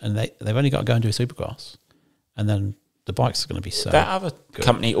brand, and they've only got to go and do a Supercross, and then the bike's going to be so. That other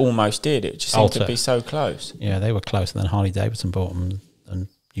company almost did. It just seemed to Alter. be so close. Yeah, they were close, and then Harley Davidson bought them and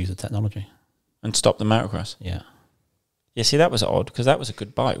used the technology. And stop the motocross. Yeah. Yeah, see, that was odd because that was a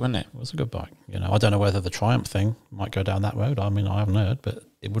good bike, wasn't it? It was a good bike. I don't know whether the Triumph thing might go down that road. I mean, I haven't heard, but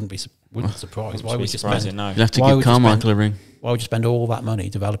it wouldn't surprise. Why would you surprising? spend? No. You'll have to Why give would you Carmichael spend- a ring. Why would you spend all that money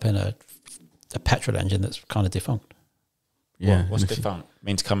developing a petrol engine that's kind of defunct? Yeah. What's and if you- defunct?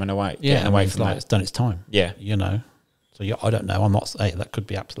 Means coming away. Yeah, Getting away it's from like that. it's done its time. Yeah. So I don't know. I'm not saying that could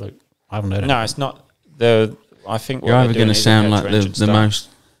be absolute. I haven't heard. No, it's not. I think what You're they're either doing going to is a sound like petrol engine the style. most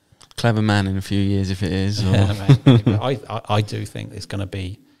clever man in a few years if it is. Or I do think it's going to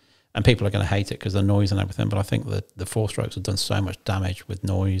be, and people are going to hate it because the noise and everything. But I think that the 4-strokes have done so much damage with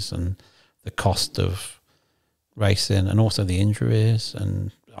noise and the cost of racing, and also the injuries.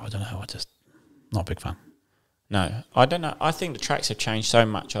 And I don't know. I just not a big fan. No, I don't know. I think the tracks have changed so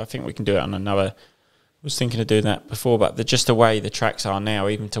much. I think we can do it on another. I was thinking of doing that before, but just the way the tracks are now,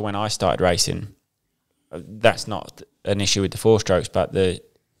 even to when I started racing, that's not an issue with the 4-strokes, but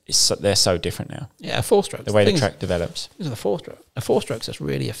they're so different now. Yeah, a 4-stroke. The way the track develops. These are the 4-stroke. A 4-stroke's just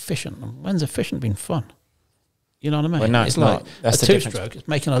really efficient. And when's efficient been fun? You know what I mean? Well, no, it's it's like not. That's a the difference. 2-stroke. It's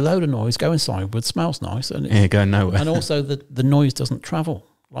making a load of noise, going sideways, smells nice, and yeah, go nowhere. and also the noise doesn't travel.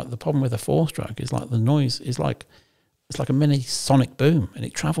 Like the problem with a 4-stroke is like the noise is like it's like a mini sonic boom, and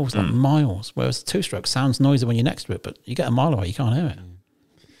it travels like miles. Whereas the 2-stroke sounds noisy when you're next to it, but you get a mile away, you can't hear it.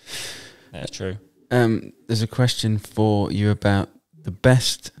 That's true. There's a question for you about the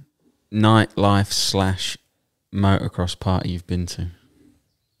best nightlife / motocross party you've been to.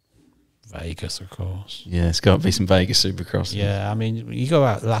 Vegas, of course. Yeah, it's got to be some Vegas Supercross. Yeah, I mean, you go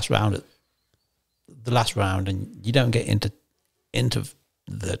out the last round, and you don't get into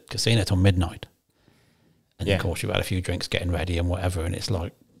the casino till midnight. And of course, you've had a few drinks getting ready and whatever, and it's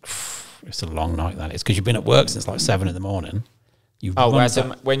like, it's a long night. That is because you've been at work since like 7 in. Whereas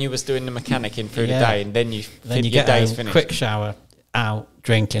when you was doing the mechanicking through the day, and then you get day's a finished. quick shower, out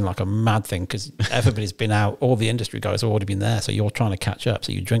drinking like a mad thing because everybody's been out. All the industry guys have already been there, so you're trying to catch up.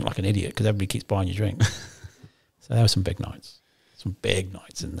 So you drink like an idiot because everybody keeps buying you drink. So there were some big nights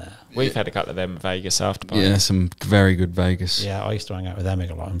in there. We've had a couple of them Vegas after parties. Yeah, some very good Vegas. Yeah, I used to hang out with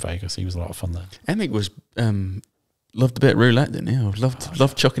Emig a lot in Vegas. He was a lot of fun there. Emig was loved a bit of roulette, didn't he? I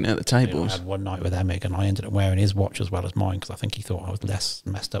loved chucking it at the tables. I had one night with Emig, and I ended up wearing his watch as well as mine because I think he thought I was less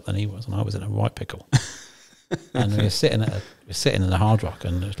messed up than he was, and I was in a right pickle. And we were sitting in the Hard Rock,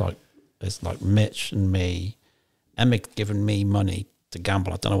 and it's like Mitch and me, Emig giving me money to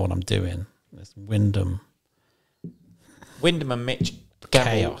gamble. I don't know what I'm doing. There's Wyndham and Mitch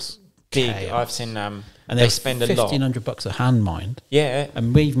chaos. Big. Chaos. I've seen and they spend a lot. $1,500 a hand, mind. Yeah,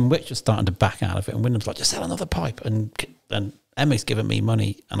 and even Mitch was starting to back out of it, and Wyndham's like, just sell another pipe, and Emmig's giving me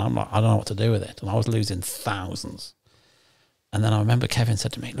money, and I'm like, I don't know what to do with it, and I was losing thousands. And then I remember Kevin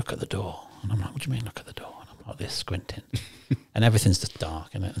said to me, look at the door, and I'm like, what do you mean look at the door? And I'm like this, squinting, and everything's just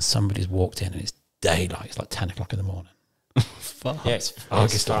dark, and somebody's walked in, and it's daylight. It's like 10 o'clock in the morning. Fuck. Yeah,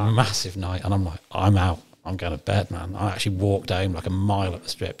 it's like a massive night, and I'm like, I'm out. I'm going to bed, man. I actually walked home like a mile up the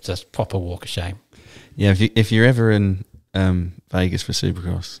strip, just proper walk of shame. Yeah, if you're ever in Vegas for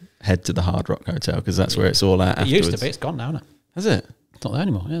Supercross, head to the Hard Rock Hotel because that's where it's all at. It used to be. It's gone now, isn't it? Has it? It's not there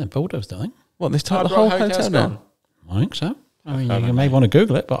anymore. Yeah, they bulldozed, I think. What, they've taken the whole hotel down? I think so. I mean, you may want to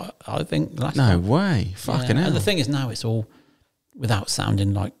Google it, but I think that's no way. Fucking hell. And the thing is, now it's all, without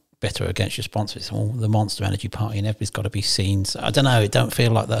sounding like bitter against your sponsor, it's all the Monster Energy Party, and everybody's got to be seen. So, I don't know. It don't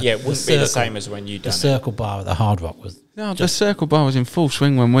feel like that. Yeah, it wouldn't be the same as when you done the Circle Bar at the Hard Rock was. No, the Circle Bar was in full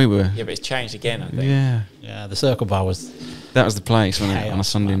swing when we were. Yeah, but it's changed again, I think. Yeah, the Circle Bar was. That was the place, wasn't it, on a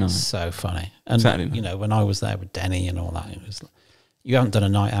Sunday night? So funny. And Saturday night. You know, when I was there with Denny and all that, it was. You haven't done a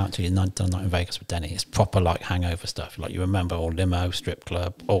night out until you've done a night in Vegas with Denny. It's proper like hangover stuff. Like you remember all limo, strip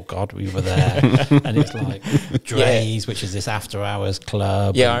club. Oh God, we were there, and it's like Dre's, which is this after hours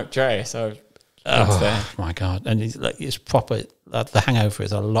club. Yeah, Dre. So. Oh my God! And it's proper. The hangover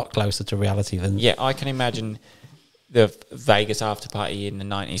is a lot closer to reality than. Yeah, I can imagine the Vegas after party in the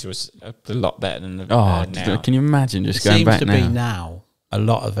 90s was a lot better than the now. Can you imagine just it going back now? Seems to be now. A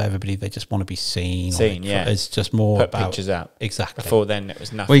lot of everybody, they just want to be seen. Yeah. It's just more Put about pictures out. Exactly. Before then, it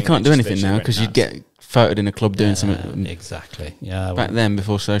was nothing. Well, you can't do anything now because you'd get photoed in a club doing something. Exactly. Yeah. Back then,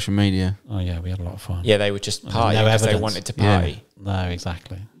 before social media. Oh yeah, we had a lot of fun. Yeah, they would just party because they wanted to party. Yeah. No,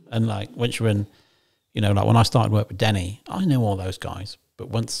 exactly. And like once you're in, you know, like when I started work with Denny, I knew all those guys. But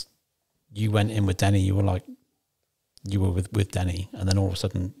once you went in with Denny, you were with Denny, and then all of a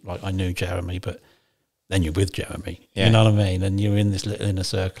sudden, like I knew Jeremy, but then you're with Jeremy. Yeah. You know what I mean? And you're in this little inner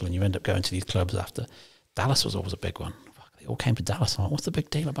circle, and you end up going to these clubs after. Dallas was always a big one. Fuck, they all came to Dallas. Like, what's the big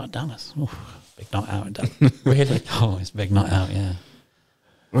deal about Dallas? Ooh, big night out in Dallas. Really? Oh, it's a big night out. Yeah.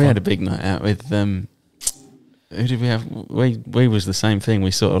 We had a big night out with. Who did we have? We was the same thing.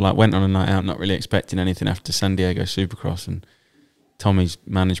 We sort of like went on a night out, not really expecting anything after San Diego Supercross, and Tommy's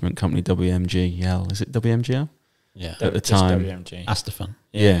management company WMGL. Is it WMGL? Yeah. At the time, WMG. Astafan.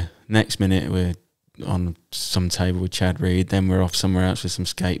 Yeah. Next minute we're on some table with Chad Reed. Then we're off somewhere else with some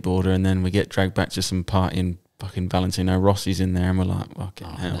skateboarder, and then we get dragged back to some party in fucking Valentino Rossi's in there, and we're like, fucking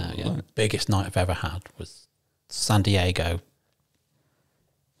hell. No, yeah. The biggest night I've ever had was San Diego.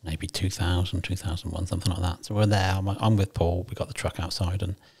 Maybe 2000, 2001, something like that. So we're there. I'm with Paul. We got the truck outside,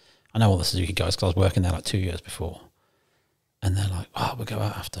 and I know all the Suzuki guys because I was working there like 2 years before. And they're like, "Oh, we'll go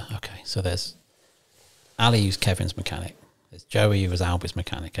out after." Okay, so there's Ali, who's Kevin's mechanic. There's Joey, who was Albie's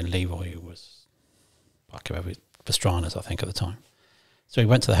mechanic, and Leroy, who was Pastrana's, I think, at the time. So we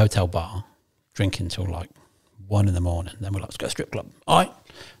went to the hotel bar, drinking till like 1 in the morning. Then we're like, "Let's go to the strip club." All right.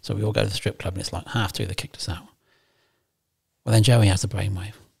 So we all go to the strip club, and it's like 2:30. They kicked us out. Well, then Joey has the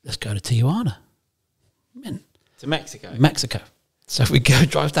brainwave. Let's go to Tijuana. To Mexico. Mexico. So we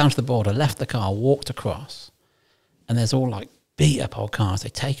drive down to the border, left the car, walked across, and there's all like beat up old cars. They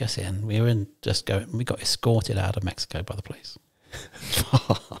take us in. We got escorted out of Mexico by the police.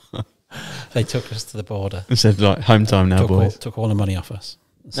 They took us to the border. It said like home time now, boys. Took all the money off us.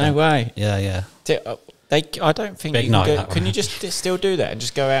 So, no way. Yeah. I don't think Big you night, can that go. Can one. you just still do that and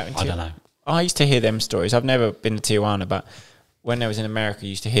just go out? I don't know. I used to hear them stories. I've never been to Tijuana, but when I was in America, I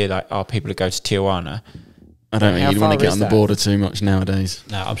used to hear like, people that go to Tijuana. I don't think How you'd want far to get is on the that? border too much nowadays.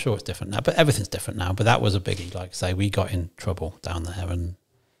 No, I'm sure it's different now, but everything's different now. But that was a biggie. Like I say, we got in trouble down there, and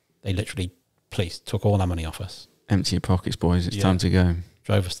they literally, police took all our money off us, Empty your pockets, boys. It's Yeah. time to go.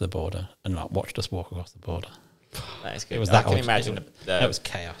 drove us to the border, and like watched us walk across the border. That is good. It was I that can old- imagine That was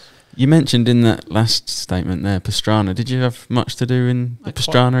chaos. You mentioned in that last statement there, Pastrana. Did you have much to do in the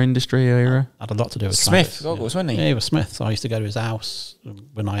Pastrana industry era? I had a lot to do with Smith Travis, goggles, yeah. wasn't he? Yeah, he was Smith. So I used to go to his house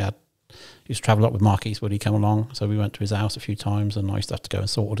when I had. He used to travel up with Mark Eastwood. He came along, so we went to his house a few times, and I used to have to go and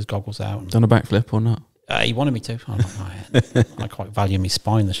sort all his goggles out. And, Done a backflip or not? he wanted me to. I'm like, no, I quite value my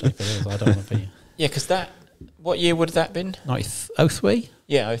spine the shape it is. I don't want to be. Yeah, because what year would that have been? 03?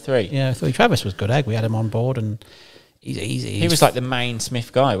 Yeah, 03. Yeah, 03. Travis was good egg. We had him on board, and He was like the main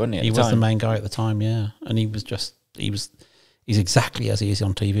Smith guy, wasn't he? At he the was the time? main guy at the time, yeah. And he's exactly as he is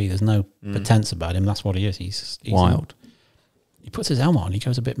on TV. There's no pretense about him. That's what he is. He's Wild. He puts his helmet on. He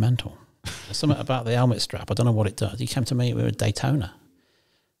goes a bit mental. There's something about the helmet strap. I don't know what it does. He came to me. We were at Daytona.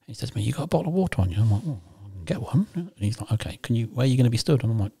 He says to me, "You got a bottle of water on you?" I'm like, "Oh, I can get one." And he's like, "Okay, where are you going to be stood?"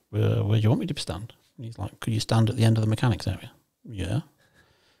 And I'm like, "Where do you want me to stand?" And he's like, "Could you stand at the end of the mechanics area?" Yeah.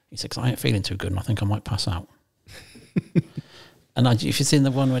 He said, "'Cause I ain't feeling too good, and I think I might pass out." And if you've seen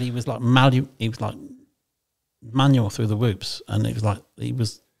the one where he was like manual through the whoops, and it was like he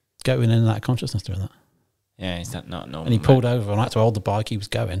was going in and out of consciousness doing that. Yeah, is that not normal? And he pulled over, and I had to hold the bike he was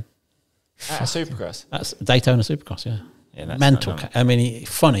going. At a Supercross. That's Daytona Supercross, yeah. Yeah, that's Mental. not normal. I mean,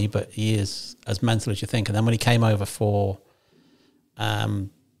 funny, but he is as mental as you think. And then when he came over for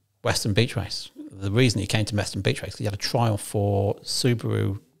Western Beach Race, the reason he came to Western Beach Race, he had a trial for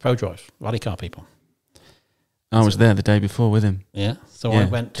Subaru Pro Drive, rally car people. I was there the day before with him. Yeah. So Yeah, I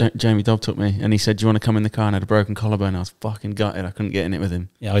went to, Jamie Dobb took me, and he said, "Do you want to come in the car?" And I had a broken collarbone. I was fucking gutted. I couldn't get in it with him.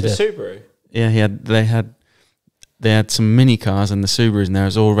 yeah, I The did. Subaru. Yeah, they had some mini cars and the Subarus, and they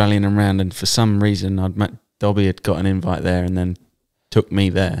was all rallying around. And for some reason, Dobby had got an invite there, and then took me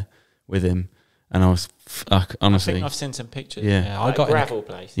there with him. And I was I honestly, think I've seen some pictures. Yeah. Yeah, I Like got in the- gravel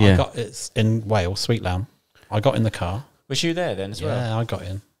place. Yeah. It's in Wales, Sweet Lamb. I got in the car. Was you there then as well? Yeah, I got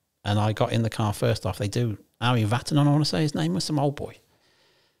in. And I got in the car first off. They do Ari Vatanen, I want to say his name was, some old boy.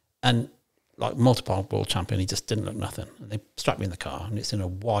 And like multiple world champion, he just didn't look nothing. And they strapped me in the car, and it's in a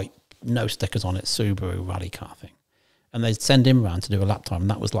white, no stickers on it, Subaru rally car thing. And they'd send him around to do a lap time, and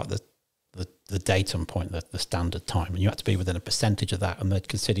that was like the datum point, the standard time. And you had to be within a percentage of that, and they'd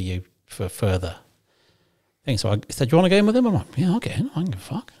consider you for further things. So I said, "Do you want to go in with him?" I'm like, "Yeah, I'll get in. I don't give a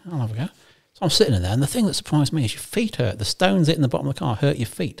fuck. I'll have a go." So I'm sitting in there, and the thing that surprised me is your feet hurt. The stones hitting the bottom of the car hurt your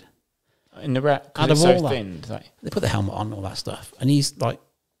feet. In the rat, Out because of it's all so that. thin. Like, They put the helmet on, all that stuff. And he's like,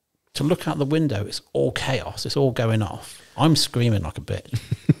 to look out the window, it's all chaos. It's all going off. I'm screaming like a bitch.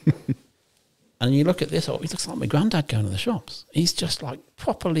 And you look at this, he looks like my granddad going to the shops. He's just like,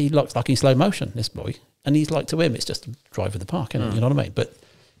 properly looks like in slow motion, this boy. And he's like, to him, it's just a drive of the park, isn't it? You know what I mean? But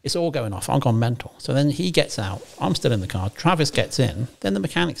it's all going off. I've gone mental. So then he gets out. I'm still in the car. Travis gets in. Then the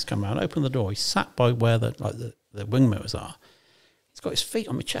mechanics come around, open the door. He's sat by where the wing mirrors are. He's got his feet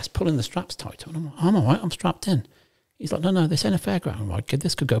on my chest, pulling the straps tight. And I'm like, "I'm all right, I'm strapped in." He's like, no, this ain't a fairground ride, kid.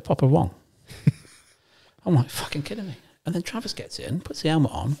 This could go proper wrong. I'm like, fucking kidding me. And then Travis gets in, puts the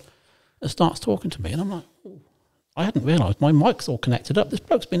helmet on, and starts talking to me. And I'm like, "Ooh." I hadn't realised my mic's all connected up. This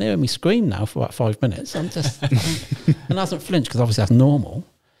bloke's been hearing me scream now for about 5 minutes. I'm just, and hasn't flinched because obviously that's normal.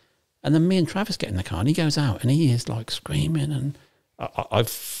 And then me and Travis get in the car, and he goes out, and he is like screaming, and I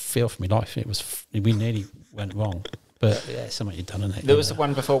feel for my life. We nearly went wrong, but yeah, it's something you'd done, isn't it? there was the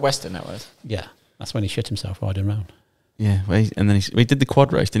one before Western, that was. Yeah, that's when he shit himself riding around. yeah. Well, and then he did the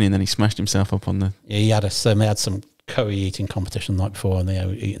quad race, didn't he? And then he smashed himself up on the. Yeah, he had they had some curry eating competition the night before, and they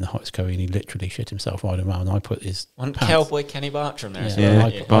were eating the hottest curry, and he literally shit himself riding around. And I put his Wasn't pants, Cowboy Kenny Bartram there as Yeah,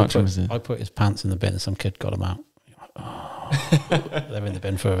 well? yeah. Bartram was there. I put his pants in the bin, and some kid got them out. You're like, oh. They're in the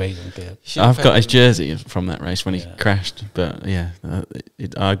bin for a reason. Kid. I've got his jersey from that race when he Yeah. crashed, but yeah,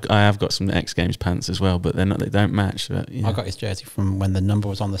 I have got some X Games pants as well, but they don't match. But, yeah. I got his jersey from when the number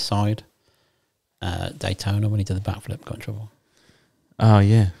was on the side. Daytona, when he did the backflip, got in trouble. Oh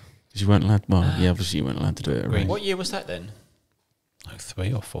yeah, because you weren't allowed. Well, yeah, obviously you weren't allowed to do it. Right? What year was that then? Like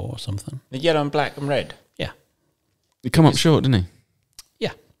 3 or 4 or something. The yellow and black and red? Yeah, He come up short, didn't he?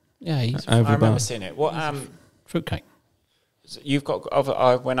 yeah. He's Over I remember bar. seeing it. What fruitcake. you've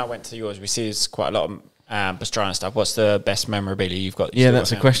got? When I went to yours, we see quite a lot of Pastrana stuff. What's the best memorabilia you've got? Yeah,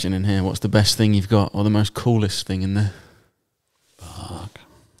 that's a question in here. What's the best thing you've got, or the most coolest thing in there? Fuck.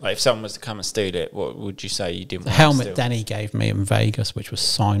 Like if someone was to come and steal it, what would you say you didn't? The want helmet to steal? Denny gave me in Vegas, which was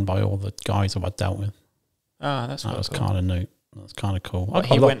signed by all the guys who I dealt with. Oh, that's That was cool. kind of neat. That's kind of cool.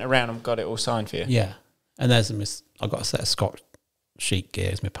 He went around and got it all signed for you? Yeah. And there's I got a set of Scotch sheet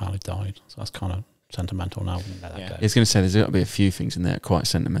gears. My pal who died. So that's kind of sentimental now. Let that go. I was going to say, there's got to be a few things in there quite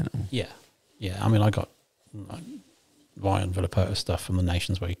sentimental. Yeah. Yeah. I mean, I got like, Ryan Villapoto stuff from the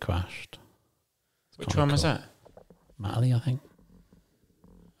Nations where he crashed. Which one was that? Matley, I think.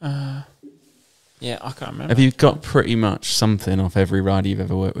 Yeah, I can't remember. Have you got pretty much something off every rider you've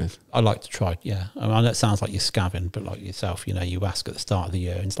ever worked with? I like to try, yeah. I mean, that sounds like you're scabbing, but like yourself, you know, you ask at the start of the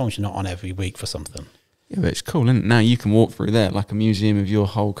year, and as long as you're not on every week for something. Yeah, but it's cool, isn't it? Now you can walk through there like a museum of your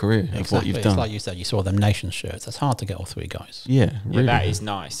whole career, of what you've done. It's like you said, you saw them Nations shirts. That's hard to get all three guys. Yeah, really. That is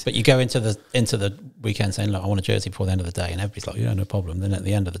nice. But you go into the weekend saying, look, I want a jersey before the end of the day, and everybody's like, yeah, no problem. Then at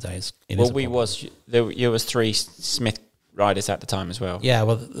the end of the day, it is a problem. There was 3 Smith riders at the time as well. Yeah,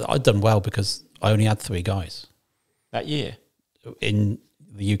 well, I'd done well because I only had 3 guys. That year? In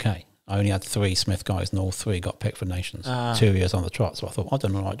the UK. I only had 3 Smith guys, and all 3 got picked for Nations. 2 years on the trot, so I thought, I've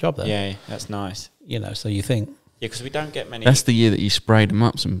done the right job there. Yeah, that's nice. You know, so you think... Yeah, because we don't get many... That's the year that you sprayed them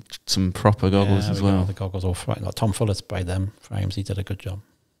up, some proper goggles as well. The goggles all framed. Like Tom Fuller sprayed them frames. He did a good job.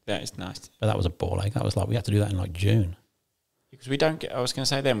 That is nice. But that was a ball ache. That was like, we had to do that in like June. Because we don't get... I was going to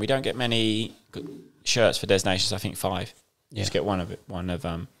say then, we don't get many shirts for Des Nations. I think 5. You just get one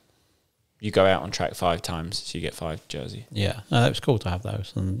of you go out on track 5 times, so you get 5 jersey. Yeah, no, it was cool to have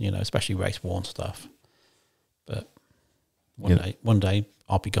those, and you know, especially race worn stuff. But one day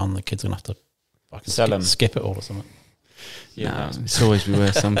I'll be gone. The kids are gonna have to sell them, skip it all or something. Yeah, it's always be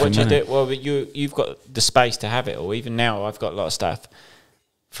worth something. What you do? Well, you've got the space to have it all. Even now, I've got a lot of stuff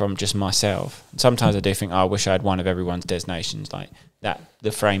from just myself. Sometimes I do think, I wish I had one of everyone's Des Nations, like that.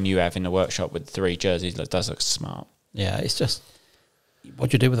 The frame you have in the workshop with 3 jerseys, that does look smart. Yeah, it's just.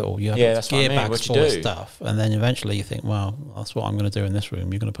 What do you do with it all? You have that's gear what I mean. bags full of stuff, and then eventually you think, well, that's what I'm going to do in this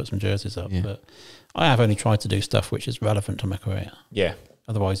room. You're going to put some jerseys up. Yeah. But I have only tried to do stuff which is relevant to my career. Yeah.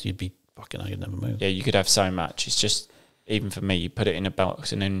 Otherwise, you'd be fucking, you'd never move. Yeah, you could have so much. It's just, even for me, you put it in a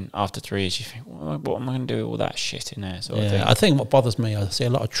box, and then after 3 years, you think, well, what am I going to do with all that shit in there? Sort of thing. I think what bothers me, I see a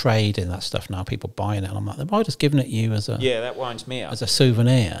lot of trade in that stuff now. People buying it, and I'm like, they're just giving it you as a that winds me up as a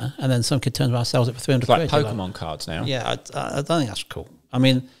souvenir, and then some kid turns around and sells it for 300 like quid. Pokemon cards now. Yeah, I don't think that's cool. I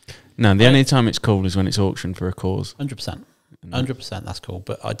mean, no, the only time it's cool is when it's auctioned for a cause. 100%, that's cool.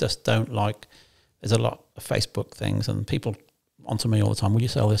 But I just don't like. There's a lot of Facebook things, and people onto me all the time. Will you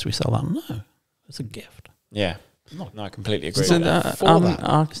sell this? We sell that? No, it's a gift. Yeah. No, I completely agree. So with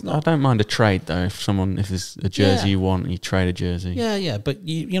I don't mind a trade though. If there's a jersey you want, and you trade a jersey. Yeah, but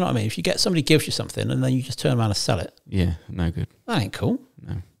you know what I mean. If you get somebody gives you something and then you just turn around and sell it, yeah, no good. That ain't cool.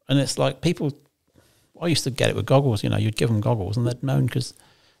 No. And it's like people. I used to get it with goggles. You know, you'd give them goggles and they'd known because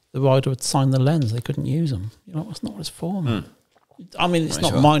the rider would sign the lens. They couldn't use them. You know, that's not what it's for, man. I mean, it's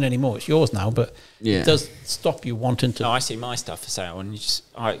not mine anymore. It's yours now, but it does stop you wanting to. No, I see my stuff for sale, and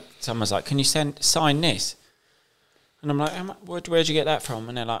someone's like, "Can you sign this?" And I'm like, where'd you get that from?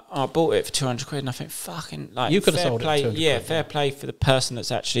 And they're like, I bought it for 200 quid. And I think, fucking, like, you could have sold it for 200 quid. Fair play for the person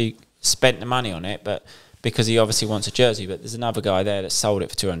that's actually spent the money on it, but because he obviously wants a jersey. But there's another guy there that sold it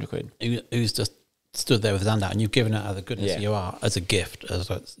for 200 quid. Who's just stood there with his hand out, and you've given it out of the goodness of your heart as a gift,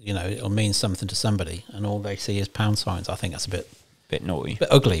 it'll mean something to somebody, and all they see is pound signs. I think that's a bit naughty, a bit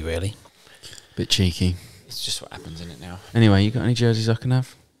ugly, really, bit cheeky. It's just what happens in it now. Anyway, you got any jerseys I can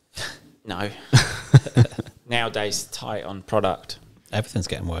have? No. Nowadays, tight on product. Everything's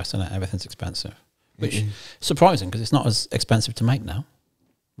getting worse, isn't it? Everything's expensive, which is surprising because it's not as expensive to make now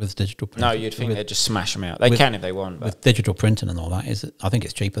with digital printing. No, you'd think they'd just smash them out. They can if they want. But with digital printing and all that, I think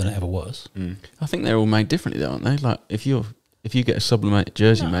it's cheaper than it ever was. I think they're all made differently, though, aren't they? Like if you get a sublimated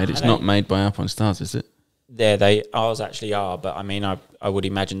jersey made, it's not made by Up on Stars, is it? Ours actually are, but I mean, I would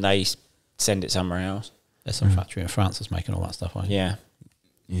imagine they send it somewhere else. There's some factory in France that's making all that stuff. Yeah.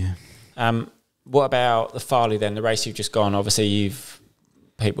 Yeah. What about the Farley then? The race you've just gone. Obviously,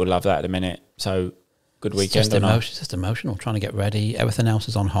 people love that at the minute. So good weekend. It's just emotional. Trying to get ready. Everything else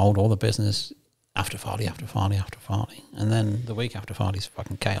is on hold. All the business after Farley, and then the week after Farley's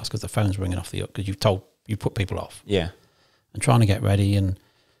fucking chaos because the phone's ringing off the hook because you put people off. Yeah. And trying to get ready, and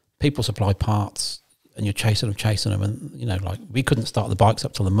people supply parts, and you're chasing them, and like we couldn't start the bikes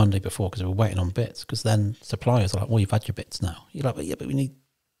up till the Monday before because we were waiting on bits. Because then suppliers are like, "Well, you've had your bits now." You're like, "Yeah, but we need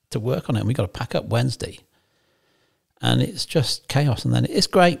to work on it, and we got to pack up Wednesday," and it's just chaos. And then it's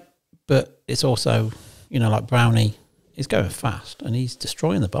great, but it's also, like Brownie is going fast and he's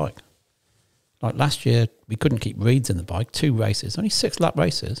destroying the bike. Like last year, we couldn't keep reeds in the bike. 2 races, only 6-lap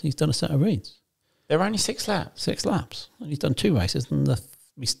races. He's done a set of reeds. They're only 6 laps. 6 laps, and he's done 2 races. And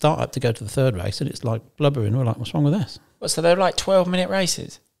we start up to go to the 3rd race, and it's like blubbering. We're like, "What's wrong with this?" So they're like 12-minute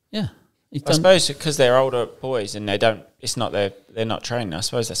races. Yeah. I suppose because they're older boys and they're not training. I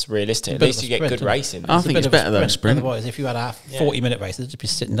suppose that's realistic. At least you get good racing. I think it's better than a sprint. Otherwise, if you had a 40-minute race, they'd just be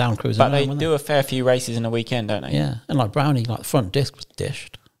sitting down cruising. But they do a fair few races in a weekend, don't they? Yeah, and like Brownie, like the front disc was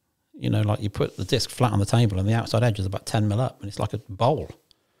dished. You know, like you put the disc flat on the table and the outside edge is about 10 mil up, and it's like a bowl.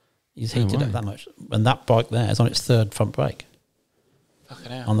 He's heated up that much, and that bike there is on its third front brake.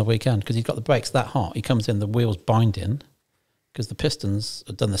 Fucking hell. On the weekend, because he's got the brakes that hot. He comes in, the wheels binding, because the pistons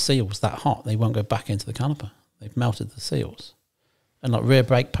have done the seals that hot, they won't go back into the caliper. They've melted the seals. And like rear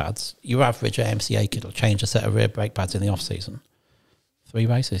brake pads, your average AMCA kid will change a set of rear brake pads in the off season. 3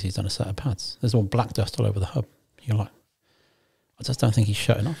 races, he's done a set of pads. There's all black dust all over the hub. You're like, I just don't think he's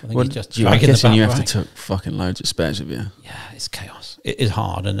shutting off. I think he's just I'm guessing you have brake. to took fucking loads of spares with you. Yeah, it's chaos. It is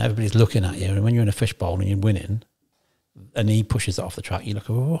hard, and everybody's looking at you. And when you're in a fishbowl and you're winning, and he pushes it off the track, you look,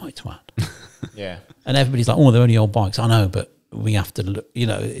 all right, twat. Yeah. And everybody's like, oh, they're only old bikes. I know, but we have to look, you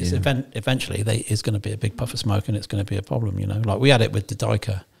know, it's eventually it's going to be a big puff of smoke and it's going to be a problem, you know. Like we had it with the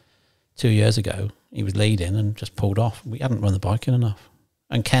Diker 2 years ago. He was leading and just pulled off. We hadn't run the bike in enough.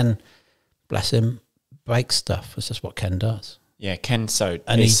 And Ken, bless him, breaks stuff. It's just what Ken does. Yeah, Ken's such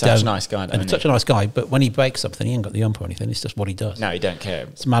a nice guy. And such a nice guy, but when he breaks something, he ain't got the ump or anything. It's just what he does. No, he don't care.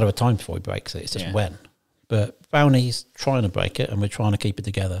 It's a matter of time before he breaks it. It's just when. But Brownie's trying to break it and we're trying to keep it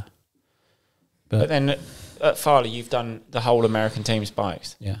together. But then at Farley, you've done the whole American team's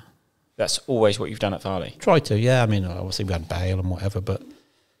bikes. Yeah. That's always what you've done at Farley. Try to, yeah. I mean, obviously we had Bale and whatever, but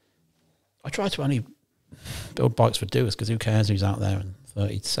I try to only build bikes for doers because who cares who's out there in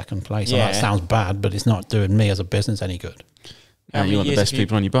 32nd place. Yeah. That sounds bad, but it's not doing me as a business any good. You want the best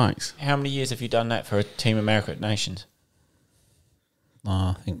people on your bikes. How many years have you done that for a Team America at Nations?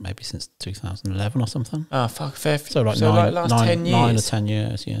 I think maybe since 2011 or something. Oh, fuck, fair. So like last 10 years? 9 or 10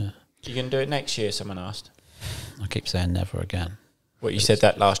 years, yeah. You going to do it next year, someone asked? I keep saying never again. What, you said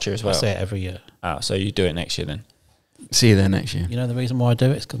that last year as well? I say it every year. Oh, so you do it next year then? See you there next year. You know the reason why I do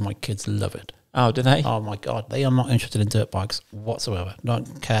it is because my kids love it. Oh, do they? Oh my God, they are not interested in dirt bikes whatsoever.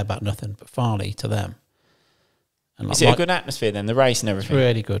 Don't care about nothing. But Farley to them. And like is it a good atmosphere then, the race and everything? It's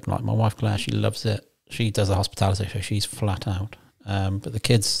really good. Like my wife Claire, she loves it. She does the hospitality, so she's flat out. But the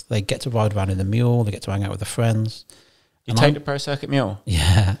kids, they get to ride around in the mule. They get to hang out with their friends. You take the Pro Circuit mule?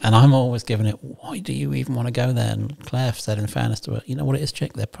 Yeah, and I'm always giving it, why do you even want to go there? And Claire said, in fairness to her, you know what it is,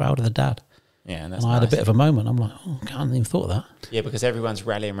 chick? They're proud of the dad. Yeah, and I had a bit of a moment. I'm like, oh, I hadn't even thought of that. Yeah, because everyone's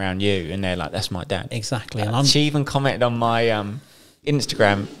rallying around you, and they're like, that's my dad. Exactly. And she even commented on my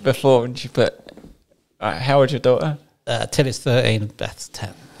Instagram before, and she put, how old's your daughter? Till it's 13, Beth's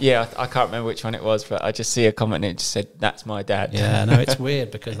 10. Yeah, I can't remember which one it was, but I just see a comment and it just said, that's my dad. Yeah, no, it's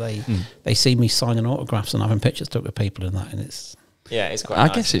weird because they see me signing autographs and having pictures took with people and that, and it's... Yeah, it's quite I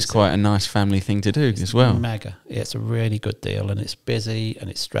guess it's quite a nice family thing to do as well. Mega. It's a really good deal and it's busy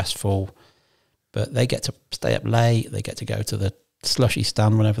and it's stressful, but they get to stay up late, they get to go to the slushy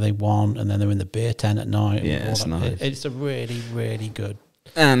stand whenever they want, and then they're in the beer tent at night. Yeah, it's nice. It's a really, really good...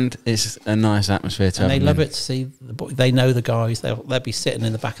 And it's a nice atmosphere to have. And they love it to see the boy. They know the guys. They'll be sitting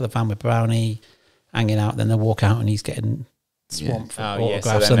in the back of the van with Brownie, hanging out. Then they'll walk out and he's getting swamped for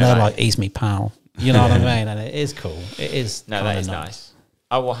autographs, so and they're like, "He's me pal." You know what I mean? And it is cool. It is. No, that is nice.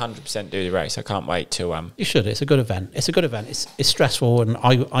 I will 100% do the race. I can't wait to. You should. It's a good event. It's a good event. It's stressful, and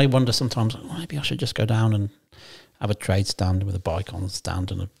I wonder sometimes maybe I should just go down and have a trade stand with a bike on the stand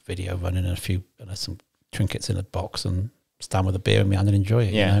and a video running and some trinkets in a box and stand with a beer in my hand and enjoy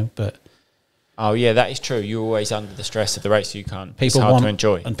it, you know. But oh yeah, that is true. You're always under the stress of the race, so you can't. It's hard to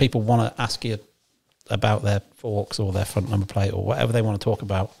enjoy. And people want to ask you about their forks or their front number plate or whatever they want to talk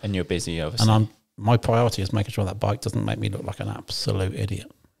about. And you're busy, obviously. And my priority is making sure that bike doesn't make me look like an absolute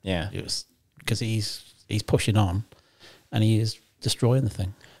idiot. Yeah, because he's pushing on, and he is destroying the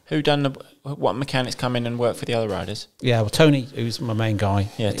thing. What mechanics come in and work for the other riders? Yeah, well, Tony, who's my main guy.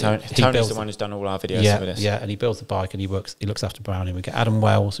 Yeah, Tony's the one who's done all our videos for this. Yeah, and he builds the bike and he looks after Brownie. We get Adam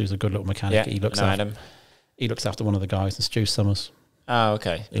Wells, who's a good little mechanic. Yeah, he looks after one of the guys, and Stu Summers. Oh,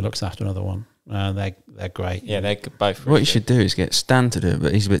 okay. He looks after another one. They're great. Yeah, they're both. What you should do is get Stan to do it,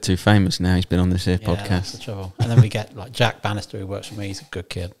 but he's a bit too famous now. He's been on this here podcast. That's the trouble. And then we get like Jack Bannister, who works for me. He's a good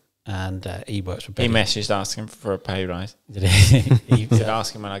kid. And he works for Billy. He messaged asking for a pay rise. Did he? He said,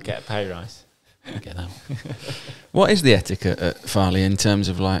 ask him when I get a pay rise. Get out. What is the etiquette at Farley in terms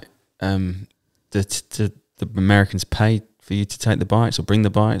of like the Americans pay for you to take the bikes or bring the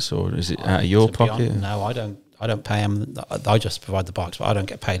bikes, or is it out of your pocket? No, I don't pay them. I just provide the bikes, but I don't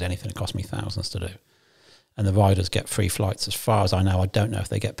get paid anything. It costs me thousands to do. And the riders get free flights. As far as I know, I don't know if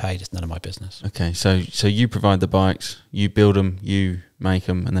they get paid. It's none of my business. Okay, so you provide the bikes, you build them, you make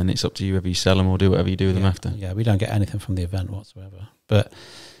them, and then it's up to you whether you sell them or do whatever you do with them after. Yeah, we don't get anything from the event whatsoever. But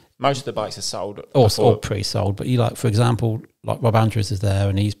Most of the bikes are sold. Or pre-sold. But you like, for example, like Rob Andrews is there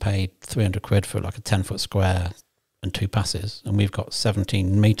and he's paid 300 quid for like a 10-foot square and 2 passes. And we've got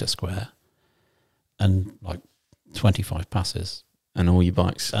 17-metre square and like 25 passes. And all your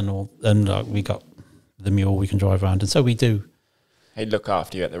bikes. And like we got the mule we can drive around. And so we do. He'd look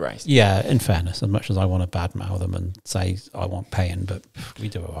after you at the race. Yeah, in fairness, as much as I want to badmouth them and say I want paying, but we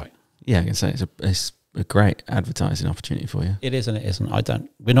do it right. Yeah, I can say it's a great advertising opportunity for you. It is and it isn't.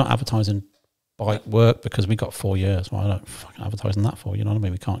 We're not advertising bike work because we got 4 years. Well, I don't fucking advertising that for, you know what I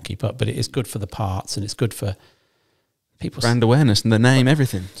mean? We can't keep up, but it is good for the parts and it's good for people. Brand awareness and the name,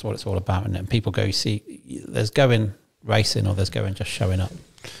 everything. That's what it's all about. And people go, you see, there's going racing or there's going just showing up.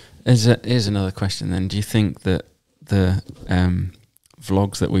 Here's another question then. Do you think that the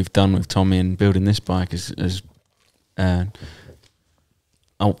vlogs that we've done with Tommy and building this bike is for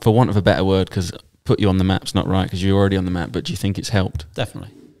want of a better word, because put you on the map's not right because you're already on the map, but do you think it's helped?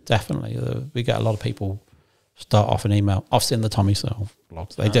 Definitely. We get a lot of people start off an email. I've seen the Tommy Searle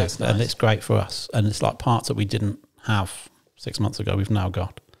vlogs. They do. Nice. And it's great for us. And it's like parts that we didn't have 6 months ago, we've now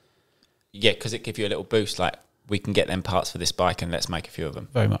got. Yeah, because it gives you a little boost, like, we can get them parts for this bike and let's make a few of them.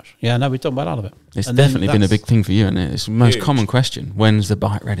 Very much. Yeah, no, we've done well out of it. It's definitely been a big thing for you, isn't it? It's the most common question. When's the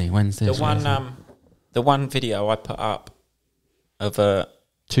bike ready? When's this? The one video I put up of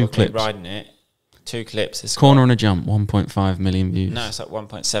 2 clips riding it, 2 clips. It's Corner on a Jump, 1.5 million views. No, it's like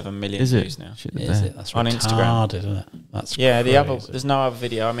 1.7 million Is it? views now. Is it? That's on Instagram, isn't it? That's yeah. crazy. There's no other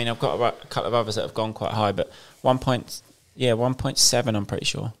video. I mean, I've got a couple of others that have gone quite high, but 1.7. I'm pretty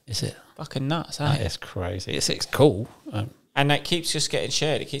sure. Is it? Fucking nuts, eh? That is crazy. It's cool. And that keeps just getting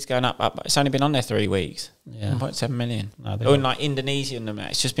shared. It keeps going up. It's only been on there 3 weeks. Yeah. 1.7 million. No, Or in like Indonesia and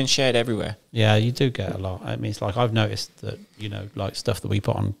that. It's just been shared everywhere. Yeah, you do get a lot. I mean, it's like I've noticed that, you know, like stuff that we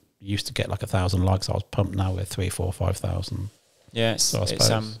put on used to get like 1,000 likes. I was pumped now with 3, 4, 5,000. Yeah, So I it's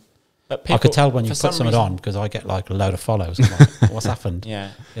suppose. but people, I could tell when you for put some something reason- on because I get like a load of follows. I'm like, what's happened?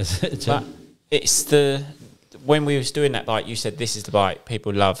 Yeah. Is it But it's when we was doing that bike, you said this is the bike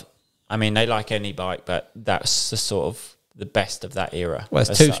people love. I mean, they like any bike, but that's the sort of the best of that era. Well, it's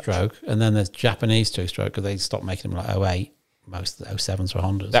as 2-stroke, and then there's Japanese 2-stroke because they stopped making them like 08. Most of the 07s were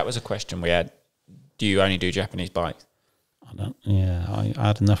Hondas. That was a question we had. Do you only do Japanese bikes? I don't. Yeah, I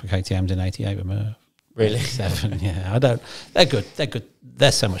had enough of KTMs in '88 with Merv. Really? 7. Yeah, I don't. They're good. They're good.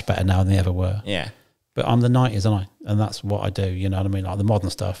 They're so much better now than they ever were. Yeah. But I'm the 90s, aren't I? And that's what I do. You know what I mean? Like the modern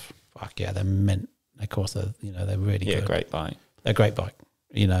stuff. Fuck yeah, they're mint. Of course, they're really good. Yeah, great bike. They're a great bike.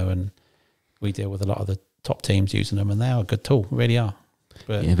 You know, and we deal with a lot of the top teams using them, and they are a good tool. Really are.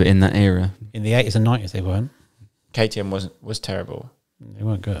 But yeah, but in that era, in the 80s and 90s, they weren't. KTM was terrible. They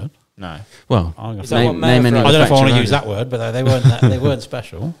weren't good. No. well, Is that what name Merv any rode? I don't know if I want to manufacturer use that word, but they weren't. They weren't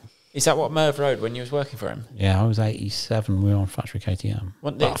special. Is that what Merv rode when you was working for him? Yeah, I was 87. We were on factory KTM.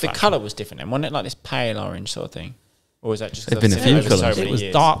 The colour was different then. Wasn't it like this pale orange sort of thing? Or was that just... There've 'cause been I've a seen few it over colours. so It many was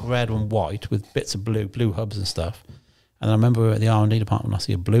years. dark red and white with bits of blue hubs and stuff. And I remember we were at the R&D department, I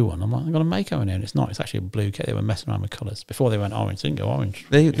see a blue one. I'm like, I've got a Mako in here. And it's not. It's actually a blue kit. They were messing around with colours. Before they went orange. They didn't go orange.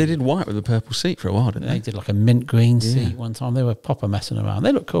 they did white with a purple seat for a while, didn't They they? did like a mint green Yeah. seat one time. They were proper messing around.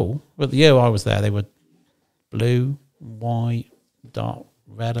 They look cool. But the year I was there, they were blue, white, dark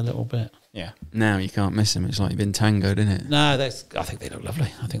red a little bit. Yeah. Now you can't miss them. It's like you've been tangoed, isn't it? No, I think they look lovely.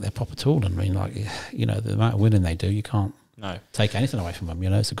 I think they're proper tool. I mean, like, you know, the amount of winning they do, you can't No. take anything away from them. You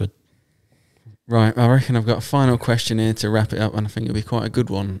know, it's a good... Right, I reckon I've got a final question here to wrap it up, and I think it'll be quite a good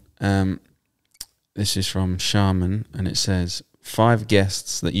one. This is from Shaman, and it says, 5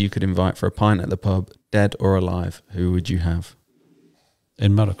 guests that you could invite for a pint at the pub, dead or alive, who would you have?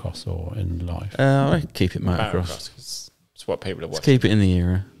 In motocross or in life? I keep it motocross. Motocross, 'cause it's what people are Let's watching. keep it in the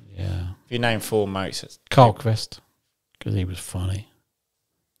era. Yeah. If you name 4 motes, it's Carlquist, because he was funny.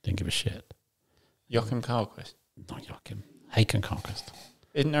 Didn't give a shit. Joachim Karlquist. Not Joachim. Haken Carlquist.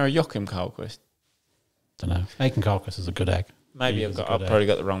 Isn't there a Joachim Karlquist? Don't know. Haken Carlquist is a good egg. Maybe He I've was a good probably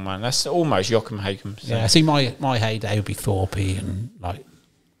got the wrong one. That's almost Joachim Haken. So. Yeah, see, my heyday would be Thorpe and like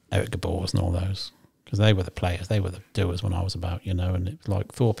Eric Gabors and all those, because they were the players, they were the doers when I was about, you know. And it was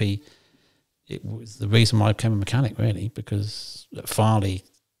like Thorpe, it was the reason why I became a mechanic, really, because at Farley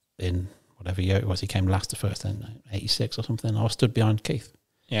in whatever year it was, he came last to first in 86 or something. I was stood behind Keith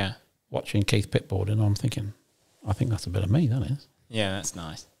Yeah. watching Keith pitboard, and I'm thinking, I think that's a bit of me, that is. Yeah, that's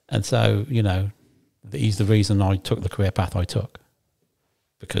nice. And so, you know, he's the reason I took the career path I took.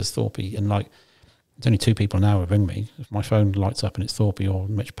 Because Thorpe, and like, there's only 2 people now who ring me. If my phone lights up and it's Thorpe or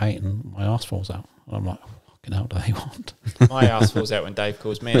Mitch Payton, my arse falls out. And I'm like, fucking hell do they want? My ass falls out when Dave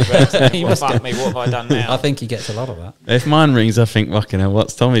calls me as well. So He well, must fuck get- me, what have I done now? I think he gets a lot of that. If mine rings, I think, fucking hell,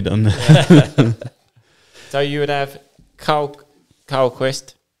 what's Tommy done? So you would have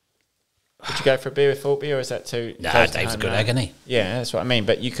Karlquist, Would you go for a beer with Thorpe, or is that too? Nah, Dave's a good egg, isn't he? Yeah, that's what I mean.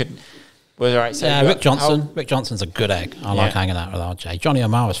 But you could. Was right. So yeah, Rick Johnson. Rick Johnson's a good egg. I like hanging out with RJ. Johnny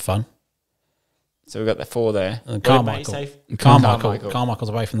O'Mara's fun. So we've got the 4 there. And Carmichael's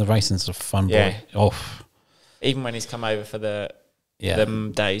away from the racing. It's a fun boy. Oh. Even when he's come over for them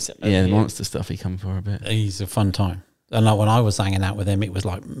days. Yeah, the monster stuff he come for a bit. He's a fun time. And like when I was hanging out with him, it was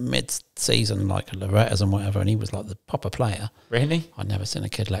like mid-season, like Loretta's and whatever, and he was like the proper player. Really? I'd never seen a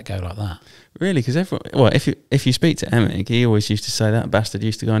kid let go like that. Really? Because if you speak to Emig, he always used to say that bastard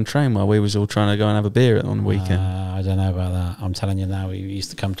used to go and train while we was all trying to go and have a beer on the weekend. I don't know about that. I'm telling you now, he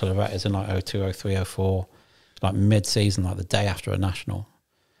used to come to Loretta's in like 02, 03, 04, like mid-season, like the day after a national.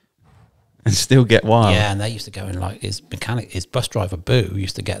 And still get wild. Yeah, and they used to go and like his bus driver, Boo,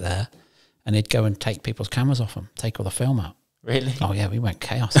 used to get there. And he'd go and take people's cameras off them, take all the film out. Really? Oh, yeah, we went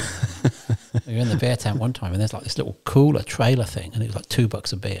chaos. We were in the beer tent one time, and there's like this little cooler trailer thing, and it was like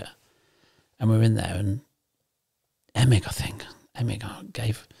 $2 a beer. And we were in there, and Emig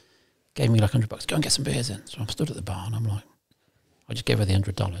gave me like $100. Go and get some beers in. So I'm stood at the bar, and I'm like, I just gave her the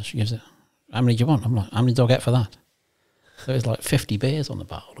 $100. She gives it, how many do you want? I'm like, how many do I get for that? So it was like 50 beers on the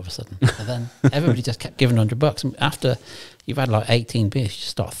bar all of a sudden. And then everybody just kept giving $100. And after you've had like 18 beers, you just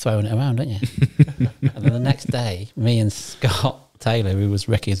start throwing it around, don't you? And then the next day, me and Scott Taylor, who was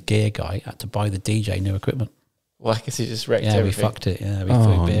Ricky's gear guy, had to buy the DJ new equipment. Why? Because he just wrecked everything. We fucked it. Yeah, we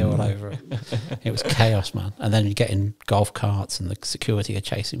threw beer all over it. It was chaos, man. And then you get in golf carts and the security are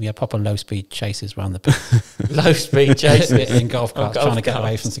chasing. We had proper low-speed chases around the pit. Low-speed chases? In golf carts, trying to get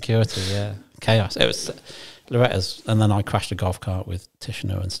away from security, yeah. Chaos. It was Loretta's, and then I crashed a golf cart with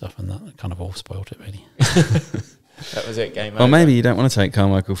Tishner and stuff, and that kind of all spoiled it, really. That was it, game over. Well, maybe you don't want to take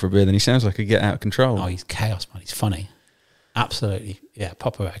Carmichael for a beer, then he sounds like he'd get out of control. Oh, he's chaos, man. He's funny. Absolutely. Yeah,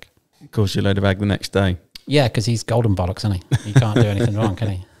 proper egg. Calls you a load of egg the next day. Yeah, because he's golden bollocks, isn't he? He can't do anything wrong, can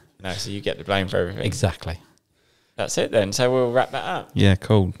he? No, so you get the blame for everything. Exactly. That's it then. So we'll wrap that up. Yeah,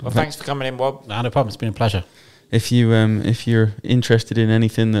 cool. Well, thanks for coming in, Wob. No problem. It's been a pleasure. If you're interested in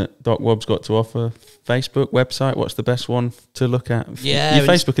anything that Doc Wob's got to offer, Facebook, website, what's the best one to look at? Yeah, your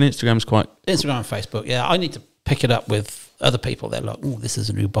Facebook and Instagram's quite... Instagram and Facebook, yeah. I need to pick it up with other people. They're like, oh, this is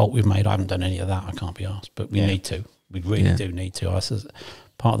a new bolt we've made. I haven't done any of that. I can't be asked. But we need to. We really do need to. This is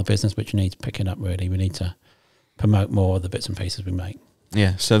part of the business which needs picking up, really. We need to promote more of the bits and pieces we make.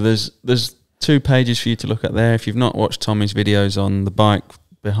 Yeah, so there's 2 pages for you to look at there. If you've not watched Tommy's videos on the bike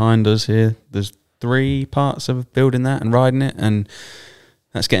behind us here, there's 3 parts of building that and riding it, and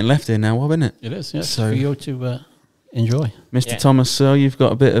that's getting left here now, Wob, isn't it? It is, yeah. So for you to enjoy. Mr. Thomas Searle, you've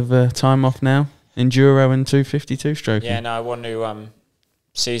got a bit of time off now. Enduro and 252 stroking. Yeah, no, I want to,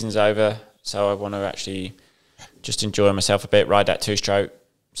 season's over, so I want to actually just enjoy myself a bit, ride that 2-stroke.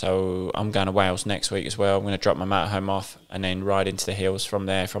 So I'm going to Wales next week as well. I'm going to drop my motorhome off and then ride into the hills from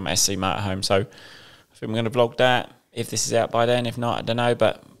there, from SC Motorhome. So I think I'm going to vlog that, if this is out by then. If not, I don't know,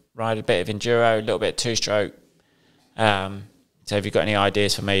 but ride a bit of enduro, a little bit of 2-stroke. So if you've got any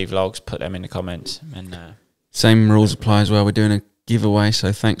ideas for me, vlogs, put them in the comments. And same rules apply as well. We're doing a giveaway,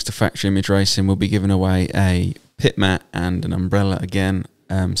 so thanks to Factory Image Racing, we'll be giving away a pit mat and an umbrella again.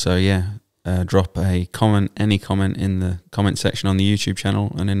 So yeah, drop a comment, any comment in the comment section on the YouTube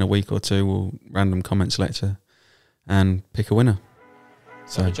channel, and in a week or 2 we'll random comment selector and pick a winner.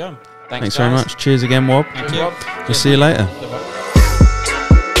 So good job. Thanks very much. Cheers again, Wob. Thank you. We'll see you later.